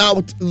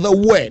without the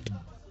Word.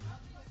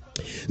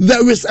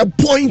 There is a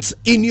point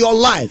in your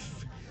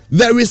life.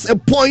 There is a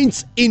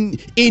point in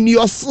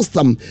your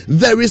system.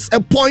 There is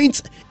a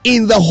point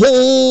in the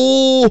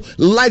whole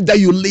life that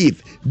you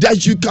live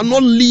that you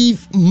cannot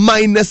live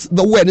minus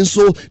the Word. And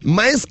so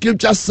my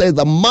scripture says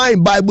that my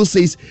Bible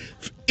says,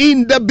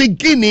 in the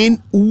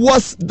beginning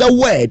was the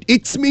Word.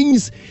 It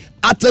means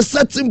at a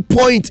certain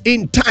point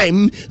in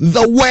time,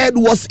 the Word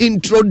was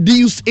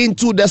introduced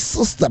into the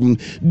system.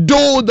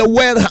 Though the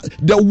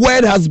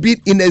word has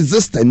been in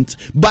existence,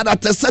 but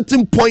at a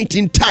certain point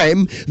in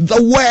time,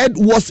 the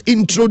Word was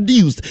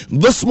introduced.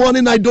 This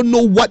morning, I don't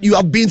know what you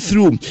have been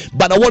through,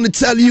 but I want to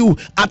tell you,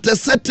 at a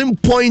certain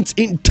point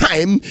in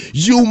time,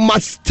 you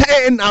must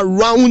turn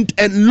around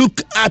and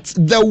look at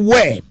the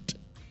Word.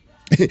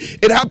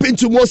 It happened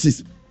to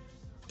Moses.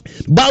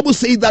 Bible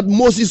says that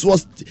Moses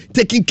was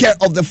taking care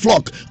of the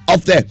flock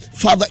of the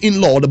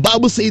father-in-law. The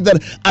Bible says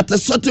that at a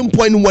certain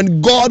point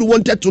when God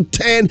wanted to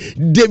turn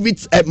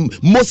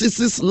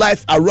Moses'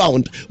 life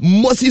around,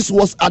 Moses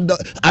was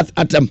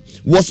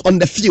was on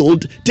the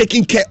field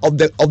taking care of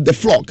the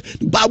flock.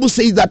 The Bible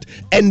says that,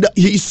 and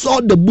he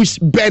saw the bush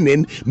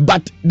burning,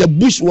 but the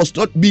bush was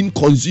not being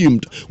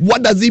consumed.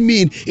 What does it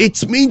mean?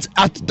 It means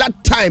at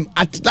that time,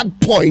 at that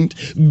point,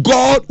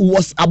 God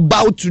was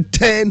about to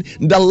turn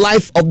the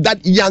life of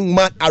that young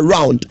man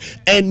around,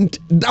 and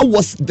that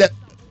was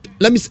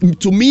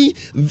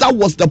that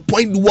was the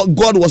point where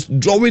God was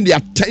drawing the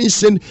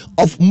attention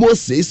of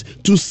Moses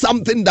to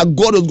something that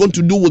God was going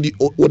to do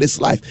with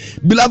his life.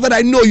 Beloved,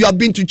 I know you have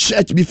been to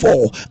church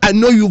before. I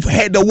know you've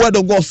heard the word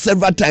of God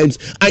several times.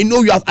 I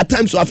know you have at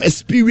times you have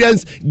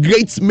experienced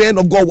great men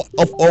of God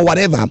or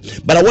whatever.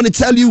 But I want to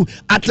tell you,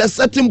 at a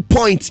certain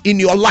point in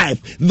your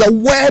life, the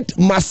word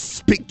must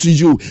speak to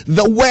you.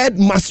 The word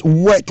must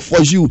work for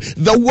you.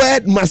 The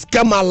word must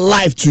come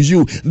alive to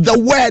you. The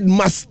word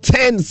must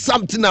turn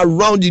something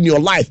around in your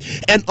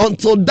life. And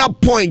until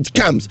that point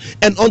comes,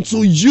 and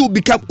until you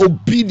become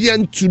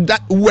obedient to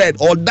that word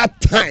or that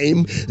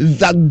time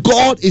that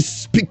God is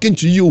speaking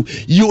to you,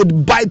 you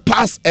would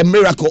bypass a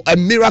miracle. A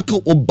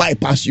miracle will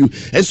bypass you.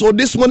 And so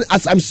this one,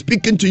 as I'm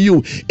speaking to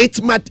you,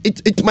 it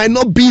might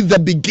not be the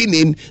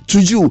beginning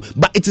to you,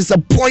 but it is a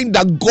point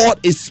that God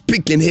is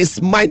speaking his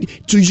mind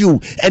to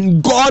you.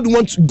 And God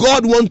wants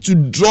to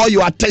draw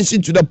your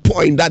attention to the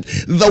point that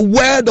the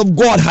word of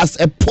God has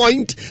a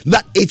point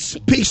that it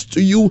speaks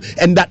to you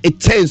and that it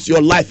turns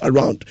your life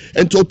around.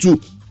 And so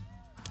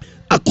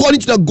according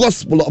to the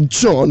Gospel of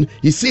John,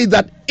 he says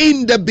that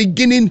in the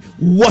beginning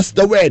was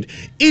the Word.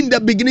 In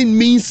the beginning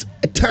means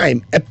a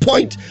time, a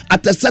point,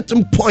 at a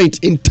certain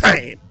point in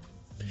time.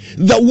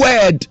 The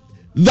Word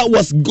that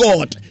was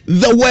God,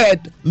 the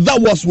Word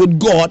that was with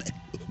God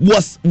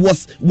was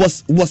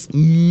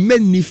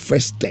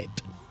manifested.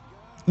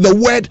 The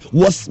Word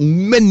was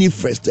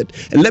manifested.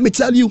 And let me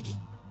tell you,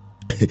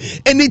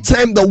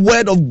 anytime the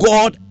word of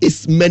God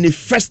is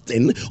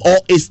manifesting or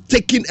is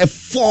taking a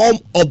form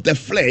of the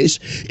flesh,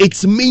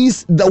 it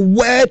means the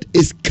word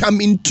is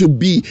coming to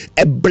be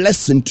a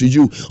blessing to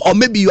you. Or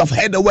maybe you have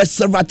heard the word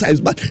several times,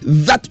 but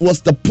that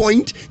was the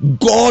point.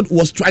 God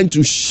was trying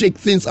to shake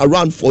things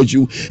around for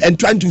you and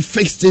trying to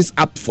fix things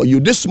up for you.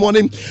 This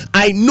morning,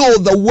 I know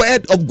the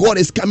word of God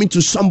is coming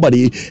to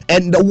somebody,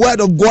 and the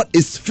word of God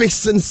is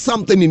fixing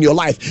something in your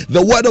life.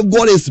 The word of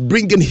God is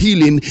bringing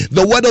healing.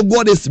 The word of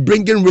God is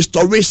bringing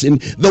restoration.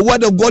 The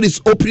word of God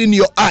is opening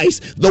your eyes.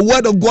 The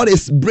word of God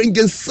is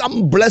bringing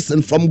some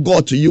blessing from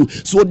God to you.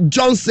 So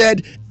John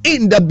said,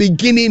 in the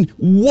beginning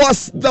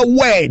was the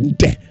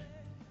word.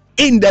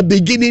 In the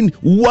beginning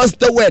was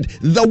the Word.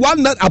 The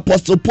one that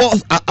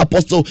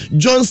Apostle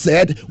John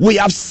said, we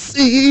have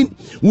seen,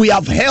 we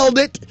have held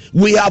it,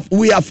 we have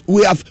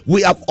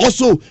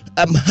also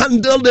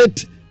handled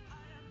it.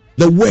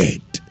 The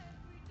Word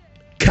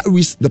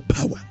carries the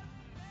power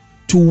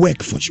to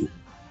work for you.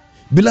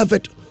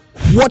 Beloved,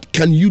 what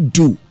can you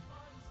do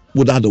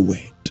without the Word?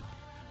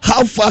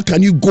 How far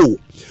can you go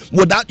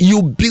without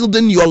you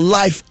building your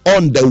life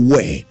on the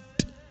Word?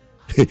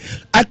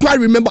 I quite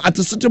remember at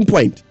a certain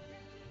point,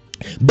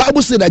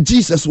 Bible said that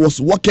Jesus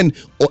was walking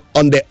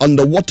on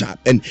the water,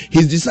 and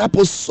his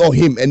disciples saw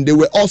him, and they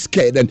were all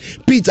scared. And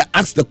Peter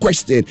asked the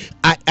question,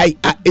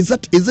 "Is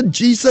it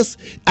Jesus?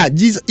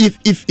 Jesus, if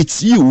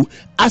it's you,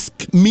 ask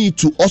me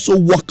to also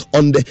walk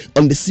on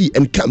the sea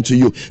and come to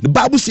you." The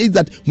Bible says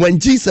that when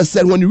Jesus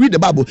said, when you read the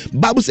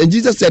Bible says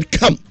Jesus said,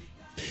 "Come."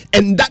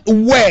 And that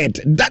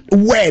word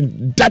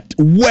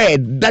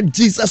that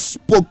Jesus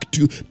spoke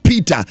to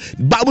Peter,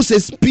 the Bible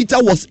says Peter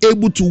was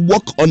able to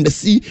walk on the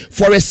sea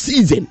for a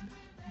season,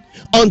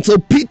 until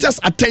Peter's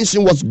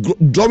attention was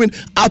drawing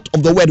out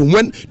of the Word.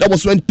 That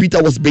was when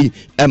Peter was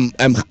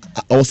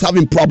was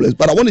having problems.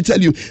 But I want to tell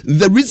you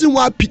the reason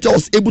why Peter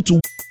was able to.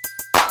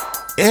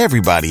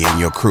 Everybody in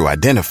your crew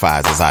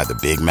identifies as either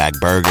Big Mac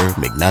Burger,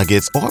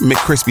 McNuggets, or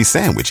McCrispy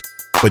Sandwich,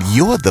 but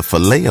you're the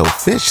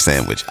Filet-O-Fish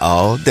Sandwich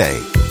all day.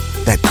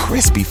 That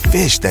crispy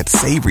fish, that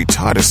savory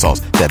tartar sauce,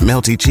 that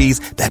melty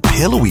cheese, that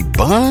pillowy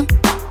bun.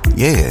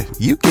 Yeah,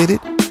 you get it.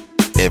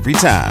 Every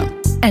time.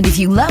 And if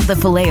you love the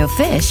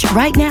Filet-O-Fish,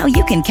 right now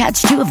you can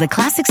catch 2 of the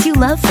classics you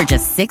love for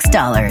just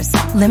 $6.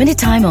 Limited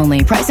time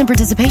only. Price and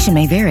participation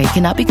may vary.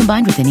 Cannot be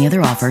combined with any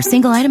other offer.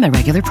 Single item at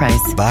regular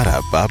price.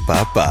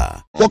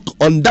 Ba-da-ba-ba-ba. Walk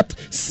on that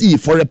sea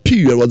for a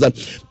period was that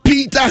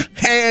Peter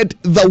heard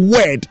the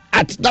Word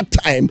at that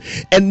time,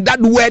 and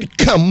that word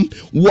 "come"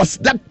 was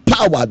that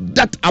power,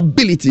 that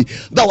ability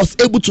that was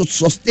able to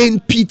sustain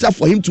Peter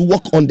for him to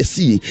walk on the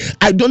sea.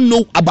 I don't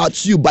know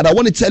about you, but I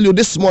want to tell you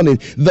this morning,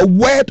 the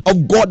Word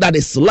of God that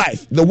is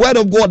life, the Word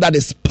of God that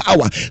is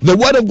power, the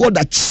Word of God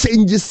that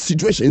changes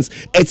situations,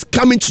 it's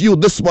coming to you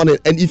this morning.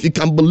 And if you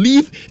can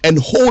believe and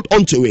hold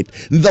on to it,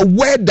 the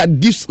Word that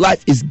gives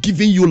life is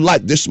giving you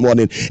life this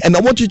morning. And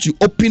I want you to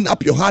open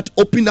up your heart,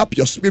 open up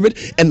your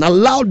spirit, and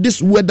allow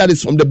this Word that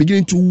is from the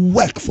beginning to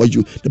work for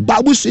you. The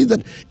Bible says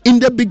that in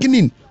the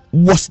beginning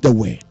was the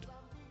Word,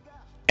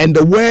 and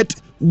the Word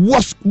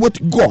was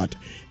with God.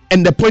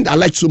 And the point I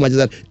like so much is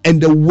that,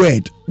 and the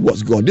Word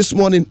was God. This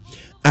morning,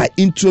 I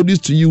introduce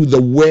to you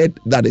the Word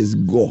that is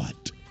God.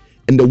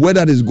 And the Word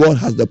that is God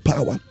has the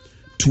power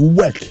to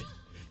work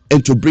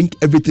and to bring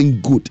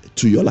everything good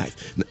to your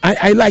life.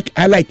 I like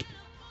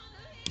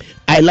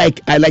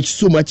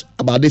so much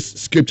about this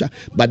scripture,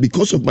 but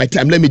because of my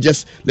time, let me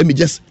just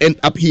end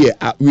up here.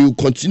 We will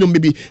continue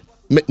maybe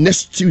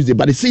next Tuesday.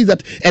 But it says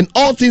that, and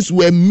all things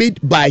were made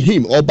by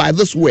him, or by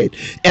this Word,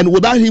 and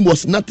without him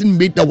was nothing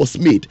made that was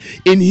made.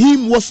 In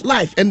him was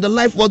life, and the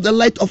life was the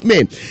light of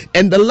men.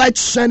 And the light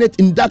shineth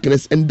in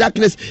darkness, and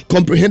darkness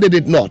comprehended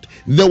it not.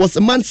 There was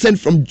a man sent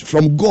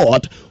from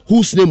God,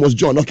 whose name was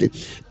John. Okay,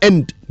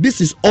 and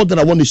this is all that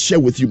I want to share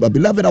with you. But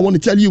beloved, I want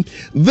to tell you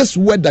this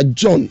Word that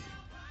John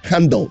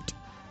handled,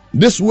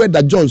 this Word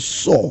that John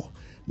saw,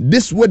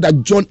 this Word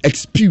that John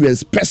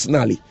experienced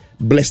personally,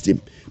 blessed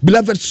him.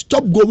 Beloved,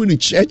 stop going to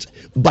church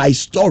by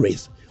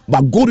stories,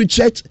 but go to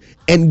church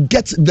and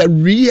get the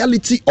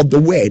reality of the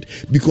Word,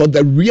 because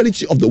the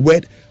reality of the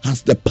Word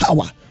has the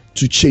power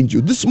to change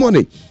you. This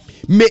morning,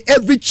 may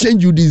every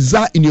change you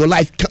desire in your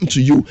life come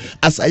to you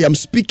as I am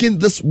speaking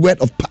this word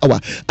of power,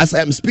 as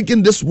I am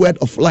speaking this word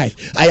of life,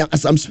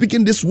 as I'm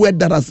speaking this word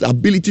that has the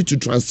ability to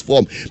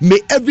transform. May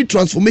every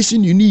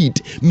transformation you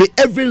need, may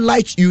every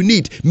light you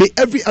need, may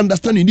every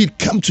understanding you need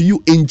come to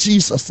you in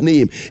Jesus'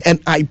 name. And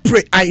I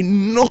pray, I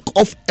knock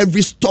off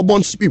every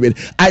stubborn spirit.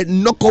 I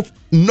knock off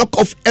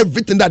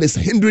everything that is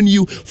hindering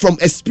you from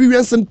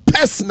experiencing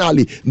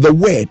personally the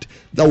Word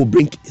that will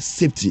bring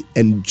safety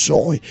and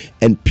joy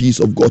and peace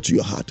of God to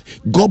your heart.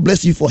 God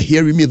bless you for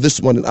hearing me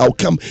this morning. I'll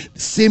come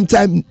same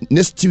time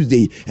next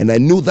Tuesday, and I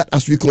know that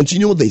as we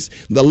continue this,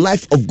 the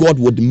life of God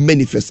would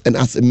manifest, and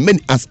as it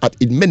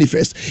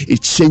manifests,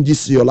 it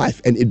changes your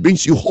life and it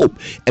brings you hope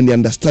and the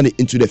understanding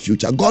into the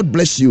future. God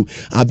bless you.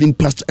 I've been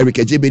Pastor Eric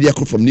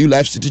Ejebediako from New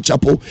Life City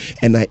Chapel,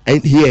 and I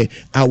end here.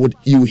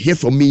 You will hear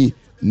from me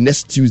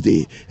next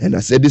Tuesday. And I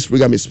said this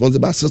program is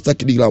sponsored by Sister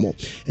Kidigamo,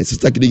 and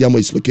Sister Kidigamo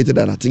is located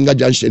at Atinga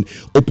Junction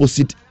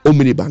opposite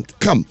Omni Bank.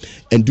 Come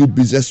and do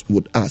business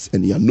with us,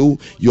 and you know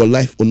your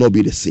life will not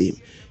be the same.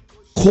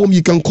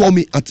 You can call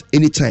me at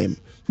any time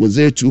with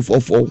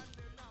 0244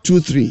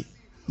 23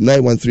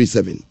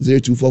 9137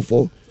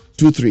 0244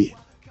 23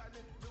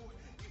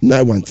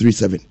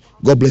 9137.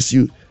 God bless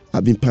you.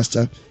 I've been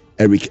Pastor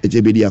Eric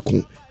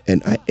Ejebediako,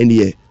 and I end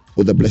here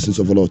with the blessings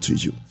of the Lord to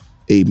you.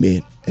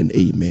 Amen and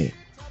amen.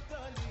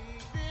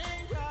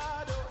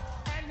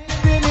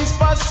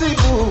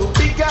 Possible,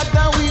 bigger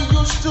than we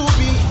used to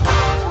be.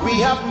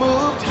 We have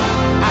moved.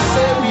 I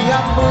say we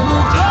have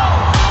moved.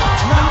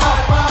 Not by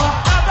power,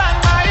 not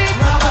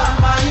by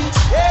might,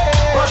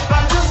 yeah. But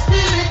by the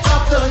Spirit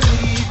of the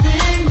living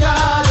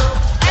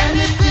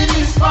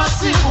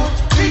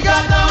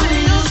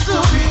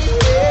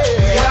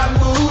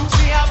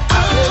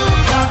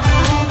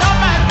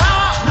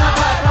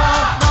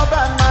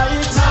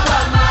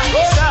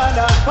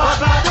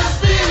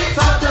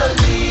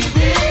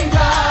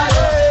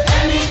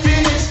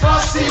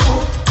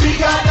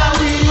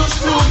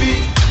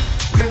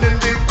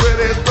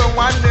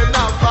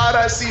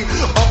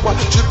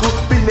chuku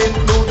binin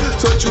no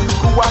so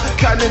chuku wa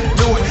kanin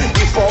no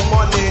if for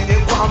money ni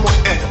kwamo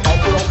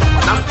obro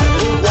na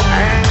wo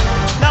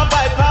not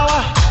by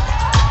power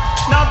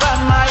not by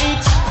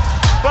might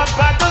but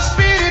by the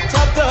spirit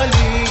of the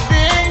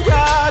living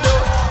God.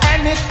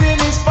 Anything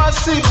is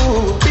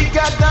possible,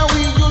 bigger than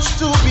we used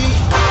to be.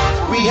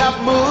 We have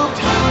moved,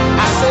 I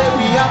say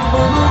we have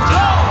moved.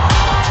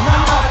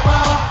 Not by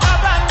power, not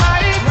by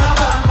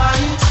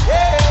might,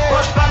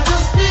 but by the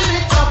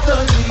spirit of the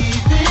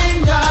living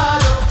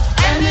God.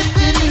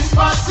 Anything is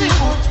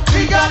possible,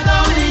 bigger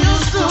than we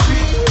used to be.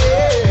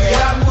 We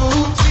have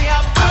moved, we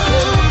have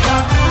moved.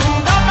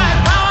 Not by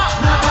power,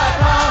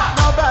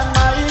 not by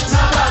might,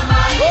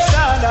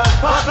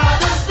 but by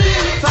the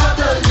spirit of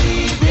the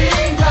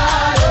living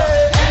God.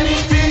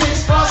 Anything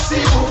is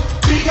possible,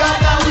 bigger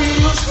than we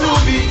used to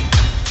be.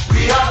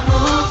 We have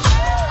moved,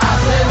 I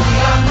said we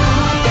have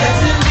moved.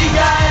 Getting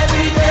bigger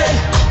every day,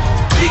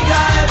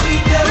 bigger every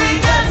day. We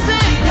getting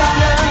bigger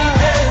every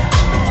day,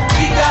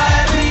 bigger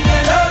every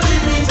day. No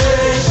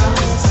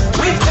limitations,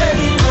 we're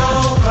taking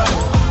over.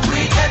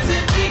 We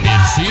getting bigger.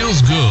 It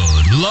feels good.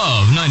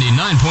 Love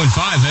 99.5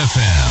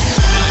 FM.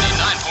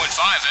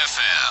 99.5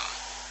 FM.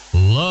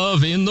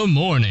 Love in the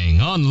morning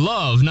on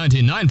Love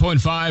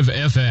 99.5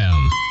 FM.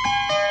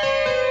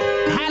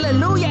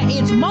 Hallelujah,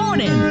 it's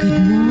morning.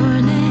 Good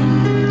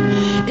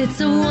morning. It's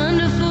a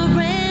wonderful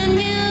brand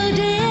new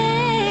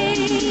day.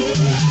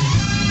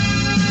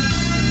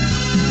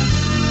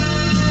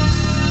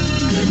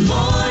 Good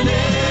morning.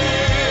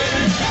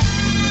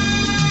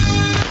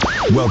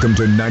 Welcome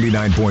to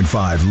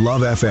 99.5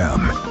 Love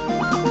FM.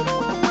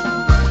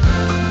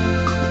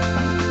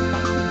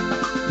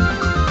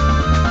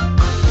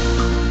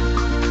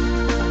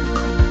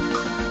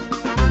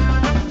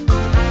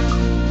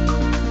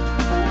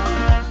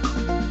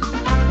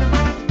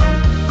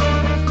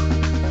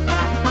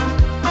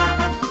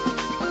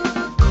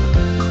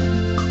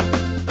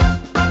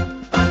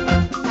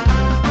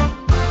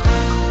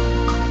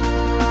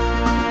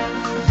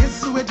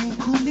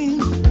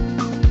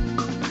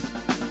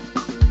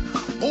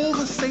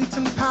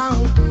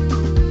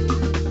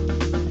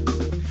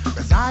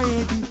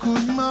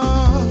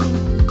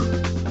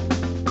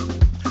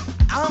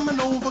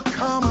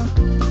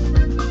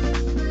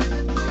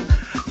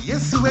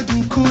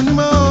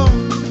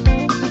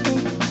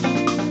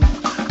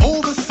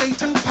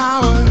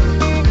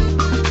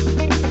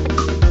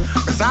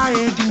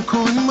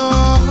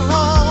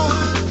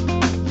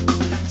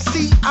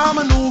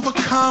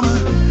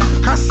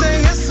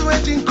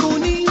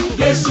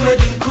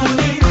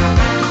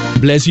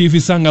 Bless you if you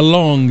sang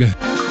along.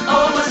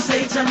 Over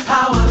Satan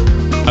power.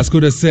 As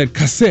could have said,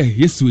 Kase,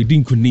 yes, we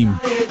didn't kunim.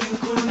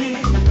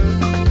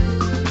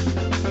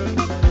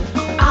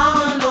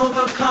 I'm an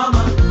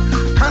overcomer.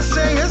 Kase,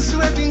 yes, we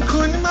didn't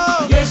kunim.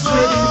 Yes, we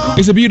didn't.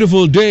 It's a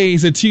beautiful day.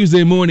 It's a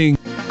Tuesday morning,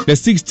 the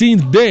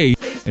 16th day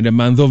in the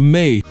month of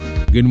May.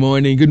 Good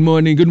morning, good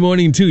morning, good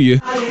morning to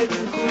you.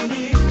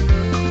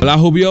 Well, I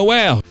hope you're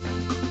well.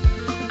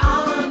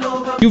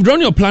 You've drawn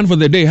your plan for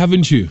the day,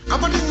 haven't you?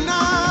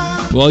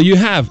 Well, you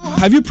have.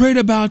 Have you prayed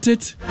about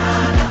it?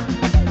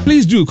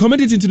 Please do.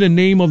 Commit it into the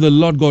name of the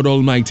Lord God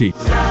Almighty.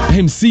 Let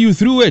Him see you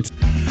through it.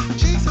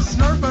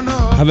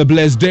 Have a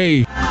blessed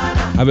day.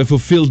 Have a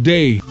fulfilled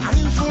day.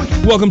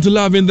 Welcome to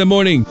Love in the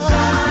Morning.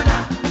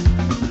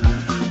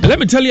 Let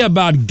me tell you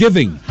about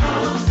giving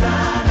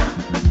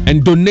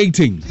and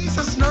donating.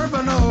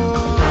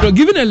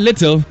 Giving a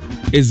little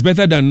is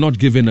better than not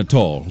giving at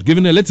all.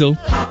 Giving a little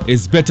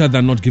is better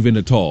than not giving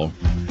at all.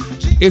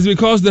 It's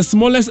because the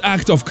smallest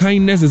act of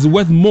kindness is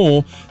worth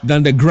more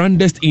than the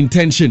grandest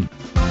intention.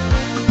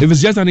 If it's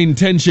just an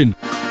intention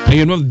and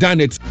you've not done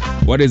it,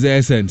 what is the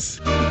essence?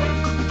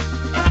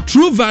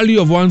 True value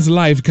of one's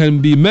life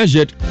can be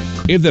measured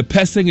if the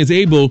person is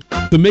able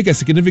to make a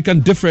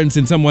significant difference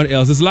in someone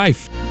else's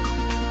life.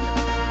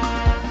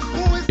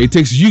 It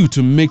takes you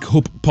to make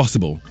hope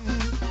possible.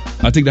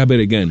 I'll take that bit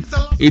again.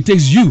 It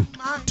takes you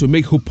to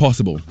make hope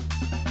possible.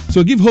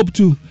 So give hope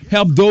to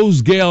help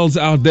those girls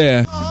out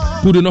there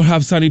who do not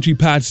have sanitary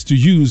pads to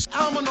use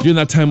during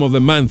that time of the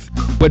month,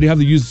 where they have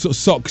to use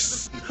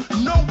socks,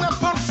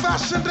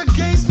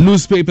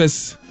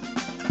 newspapers,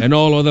 and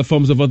all other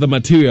forms of other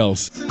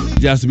materials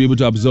just to be able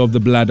to absorb the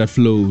blood that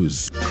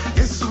flows.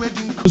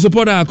 To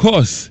support our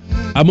cause,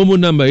 our Momo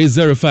number is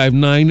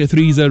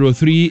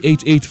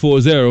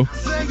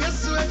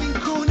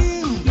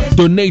 059-303-8840.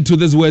 Donate to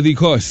this worthy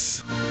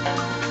cause.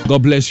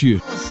 God bless you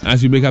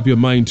as you make up your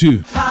mind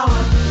too.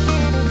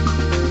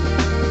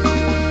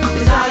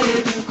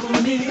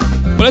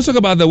 But let's talk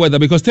about the weather,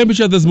 because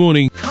temperature this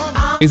morning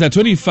is at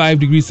 25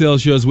 degrees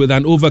Celsius with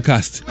an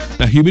overcast.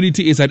 Now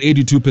humidity is at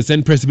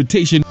 82%,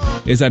 precipitation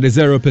is at a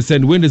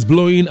 0%, wind is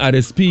blowing at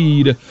a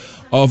speed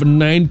of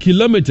 9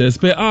 kilometers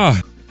per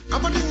hour.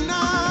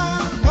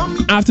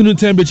 Afternoon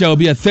temperature will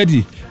be at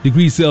 30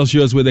 degrees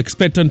Celsius with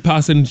expectant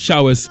passing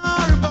showers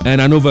and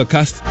an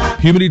overcast.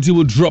 Humidity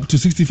will drop to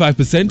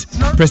 65%.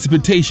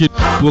 Precipitation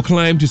will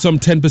climb to some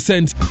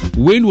 10%.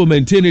 Wind will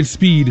maintain its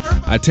speed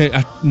at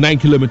 9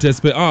 kilometers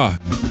per hour.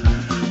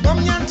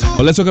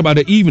 Well, let's talk about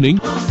the evening.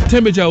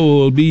 Temperature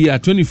will be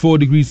at 24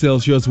 degrees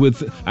Celsius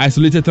with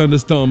isolated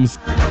thunderstorms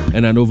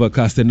and an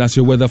overcast, and that's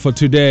your weather for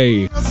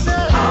today.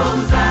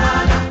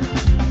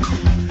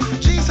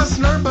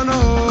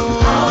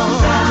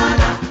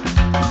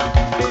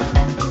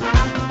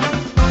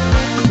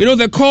 You know,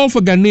 the call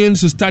for Ghanaians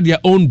to start their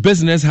own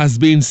business has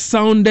been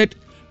sounded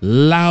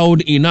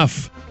loud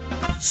enough.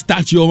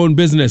 Start your own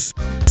business.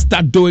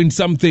 Start doing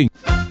something.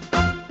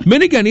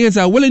 Many Ghanaians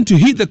are willing to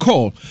heed the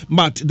call,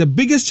 but the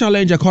biggest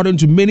challenge, according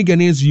to many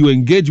Ghanaians you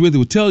engage with,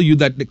 will tell you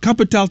that the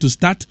capital to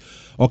start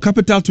or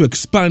capital to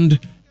expand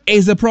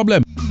is a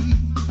problem.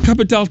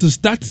 Capital to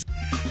start,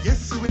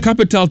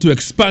 capital to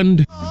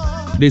expand,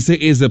 they say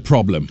is a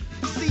problem.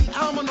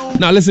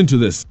 Now listen to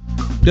this.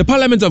 The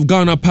Parliament of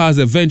Ghana passed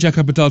the Venture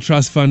Capital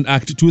Trust Fund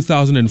Act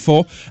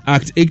 2004,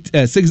 Act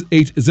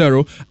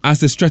 680,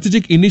 as a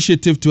strategic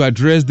initiative to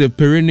address the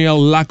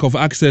perennial lack of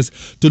access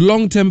to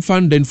long-term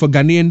funding for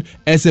Ghanaian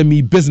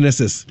SME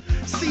businesses.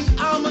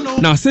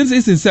 Now, since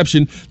its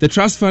inception, the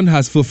trust fund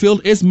has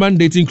fulfilled its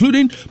mandate,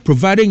 including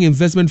providing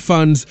investment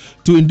funds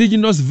to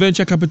indigenous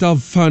venture capital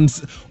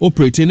funds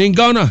operating in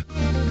Ghana.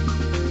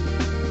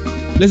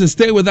 Let's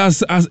stay with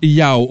us as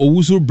Yao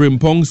Owusu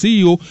Brimpong,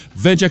 CEO,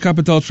 Venture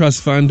Capital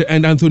Trust Fund,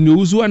 and Anthony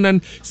Owusu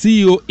Anan,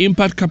 CEO,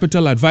 Impact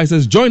Capital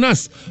Advisors, join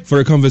us for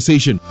a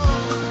conversation.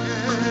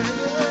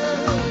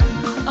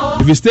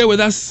 If you stay with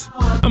us,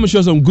 I'm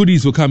sure some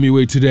goodies will come your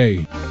way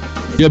today.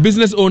 You're a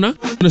business owner,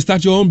 want to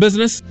start your own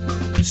business?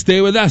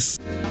 Stay with us.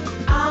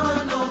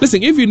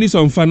 Listen, if you need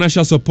some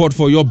financial support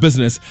for your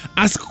business,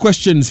 ask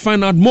questions,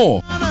 find out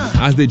more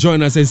as they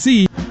join us and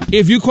see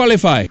if you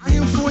qualify.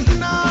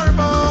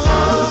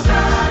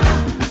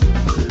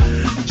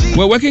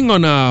 We're working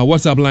on our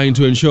WhatsApp line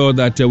to ensure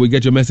that we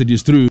get your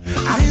messages through.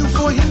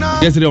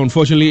 Yesterday,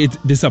 unfortunately, it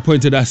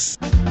disappointed us.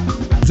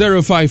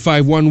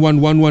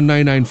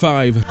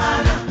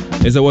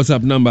 05511119995 is the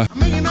WhatsApp number.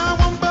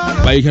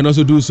 But you can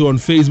also do so on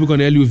Facebook on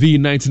LUV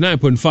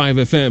 99.5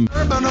 FM.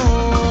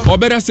 Or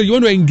better still, you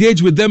want to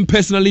engage with them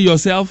personally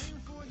yourself?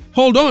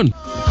 Hold on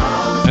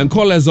and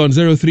call us on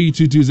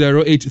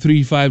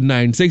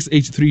 03220-83596,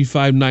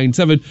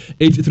 83597,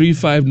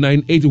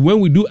 83598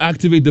 when we do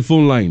activate the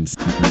phone lines.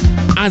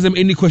 Ask them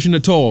any question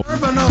at all,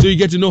 so you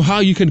get to know how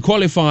you can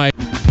qualify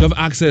to have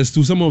access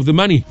to some of the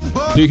money,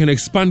 so you can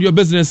expand your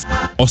business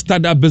or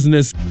start that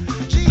business,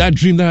 that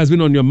dream that has been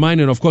on your mind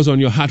and of course on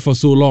your heart for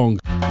so long.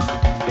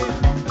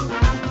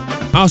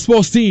 Our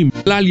sports team,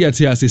 Lalia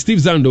Tiasi, Steve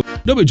Zando,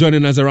 they'll be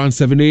joining us around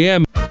 7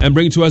 a.m. and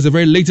bring to us the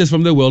very latest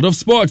from the world of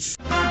sports.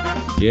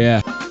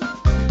 Yeah.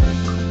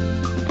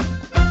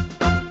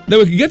 Then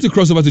we can get to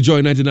cross over to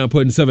Joy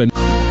 99.7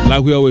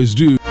 like we always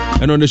do.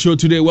 And on the show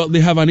today, well,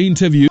 they have an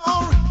interview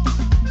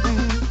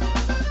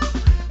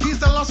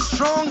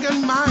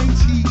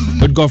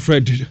with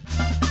Godfred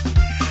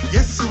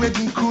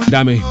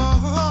Dame,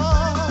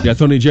 the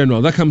Attorney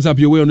General. That comes up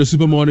your way on the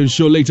Super Morning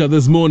Show later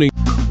this morning.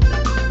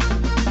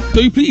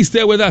 So you please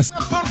stay with us.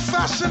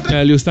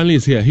 Leo Stanley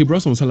is here. He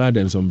brought some salad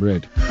and some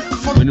bread.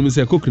 When you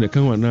say cook in the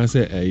can, and I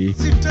say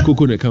cook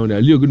in the can.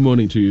 Leo, good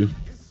morning to you.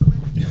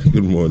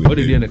 Good morning. What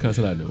did you in the can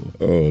salad?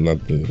 Oh,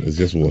 nothing. It's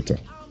just water.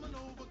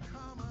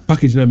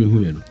 Package name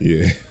who?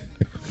 Yeah.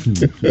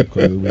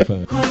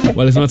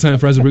 Well, it's now time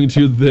for us to bring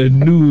to you the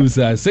news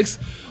at 6,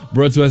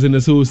 brought to us in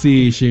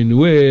association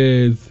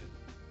with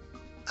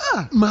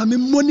Mami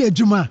Money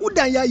Juma.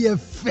 Udaya ye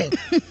fe.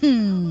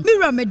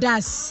 Mira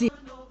medasi.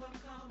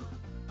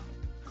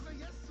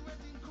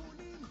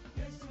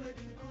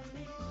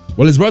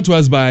 Well, it's brought to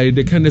us by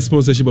the kind of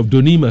sponsorship of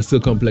Donima Steel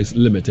Complex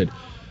Limited.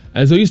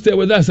 And so you stay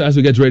with us as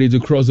we get ready to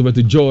cross over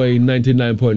to Joy 99.9.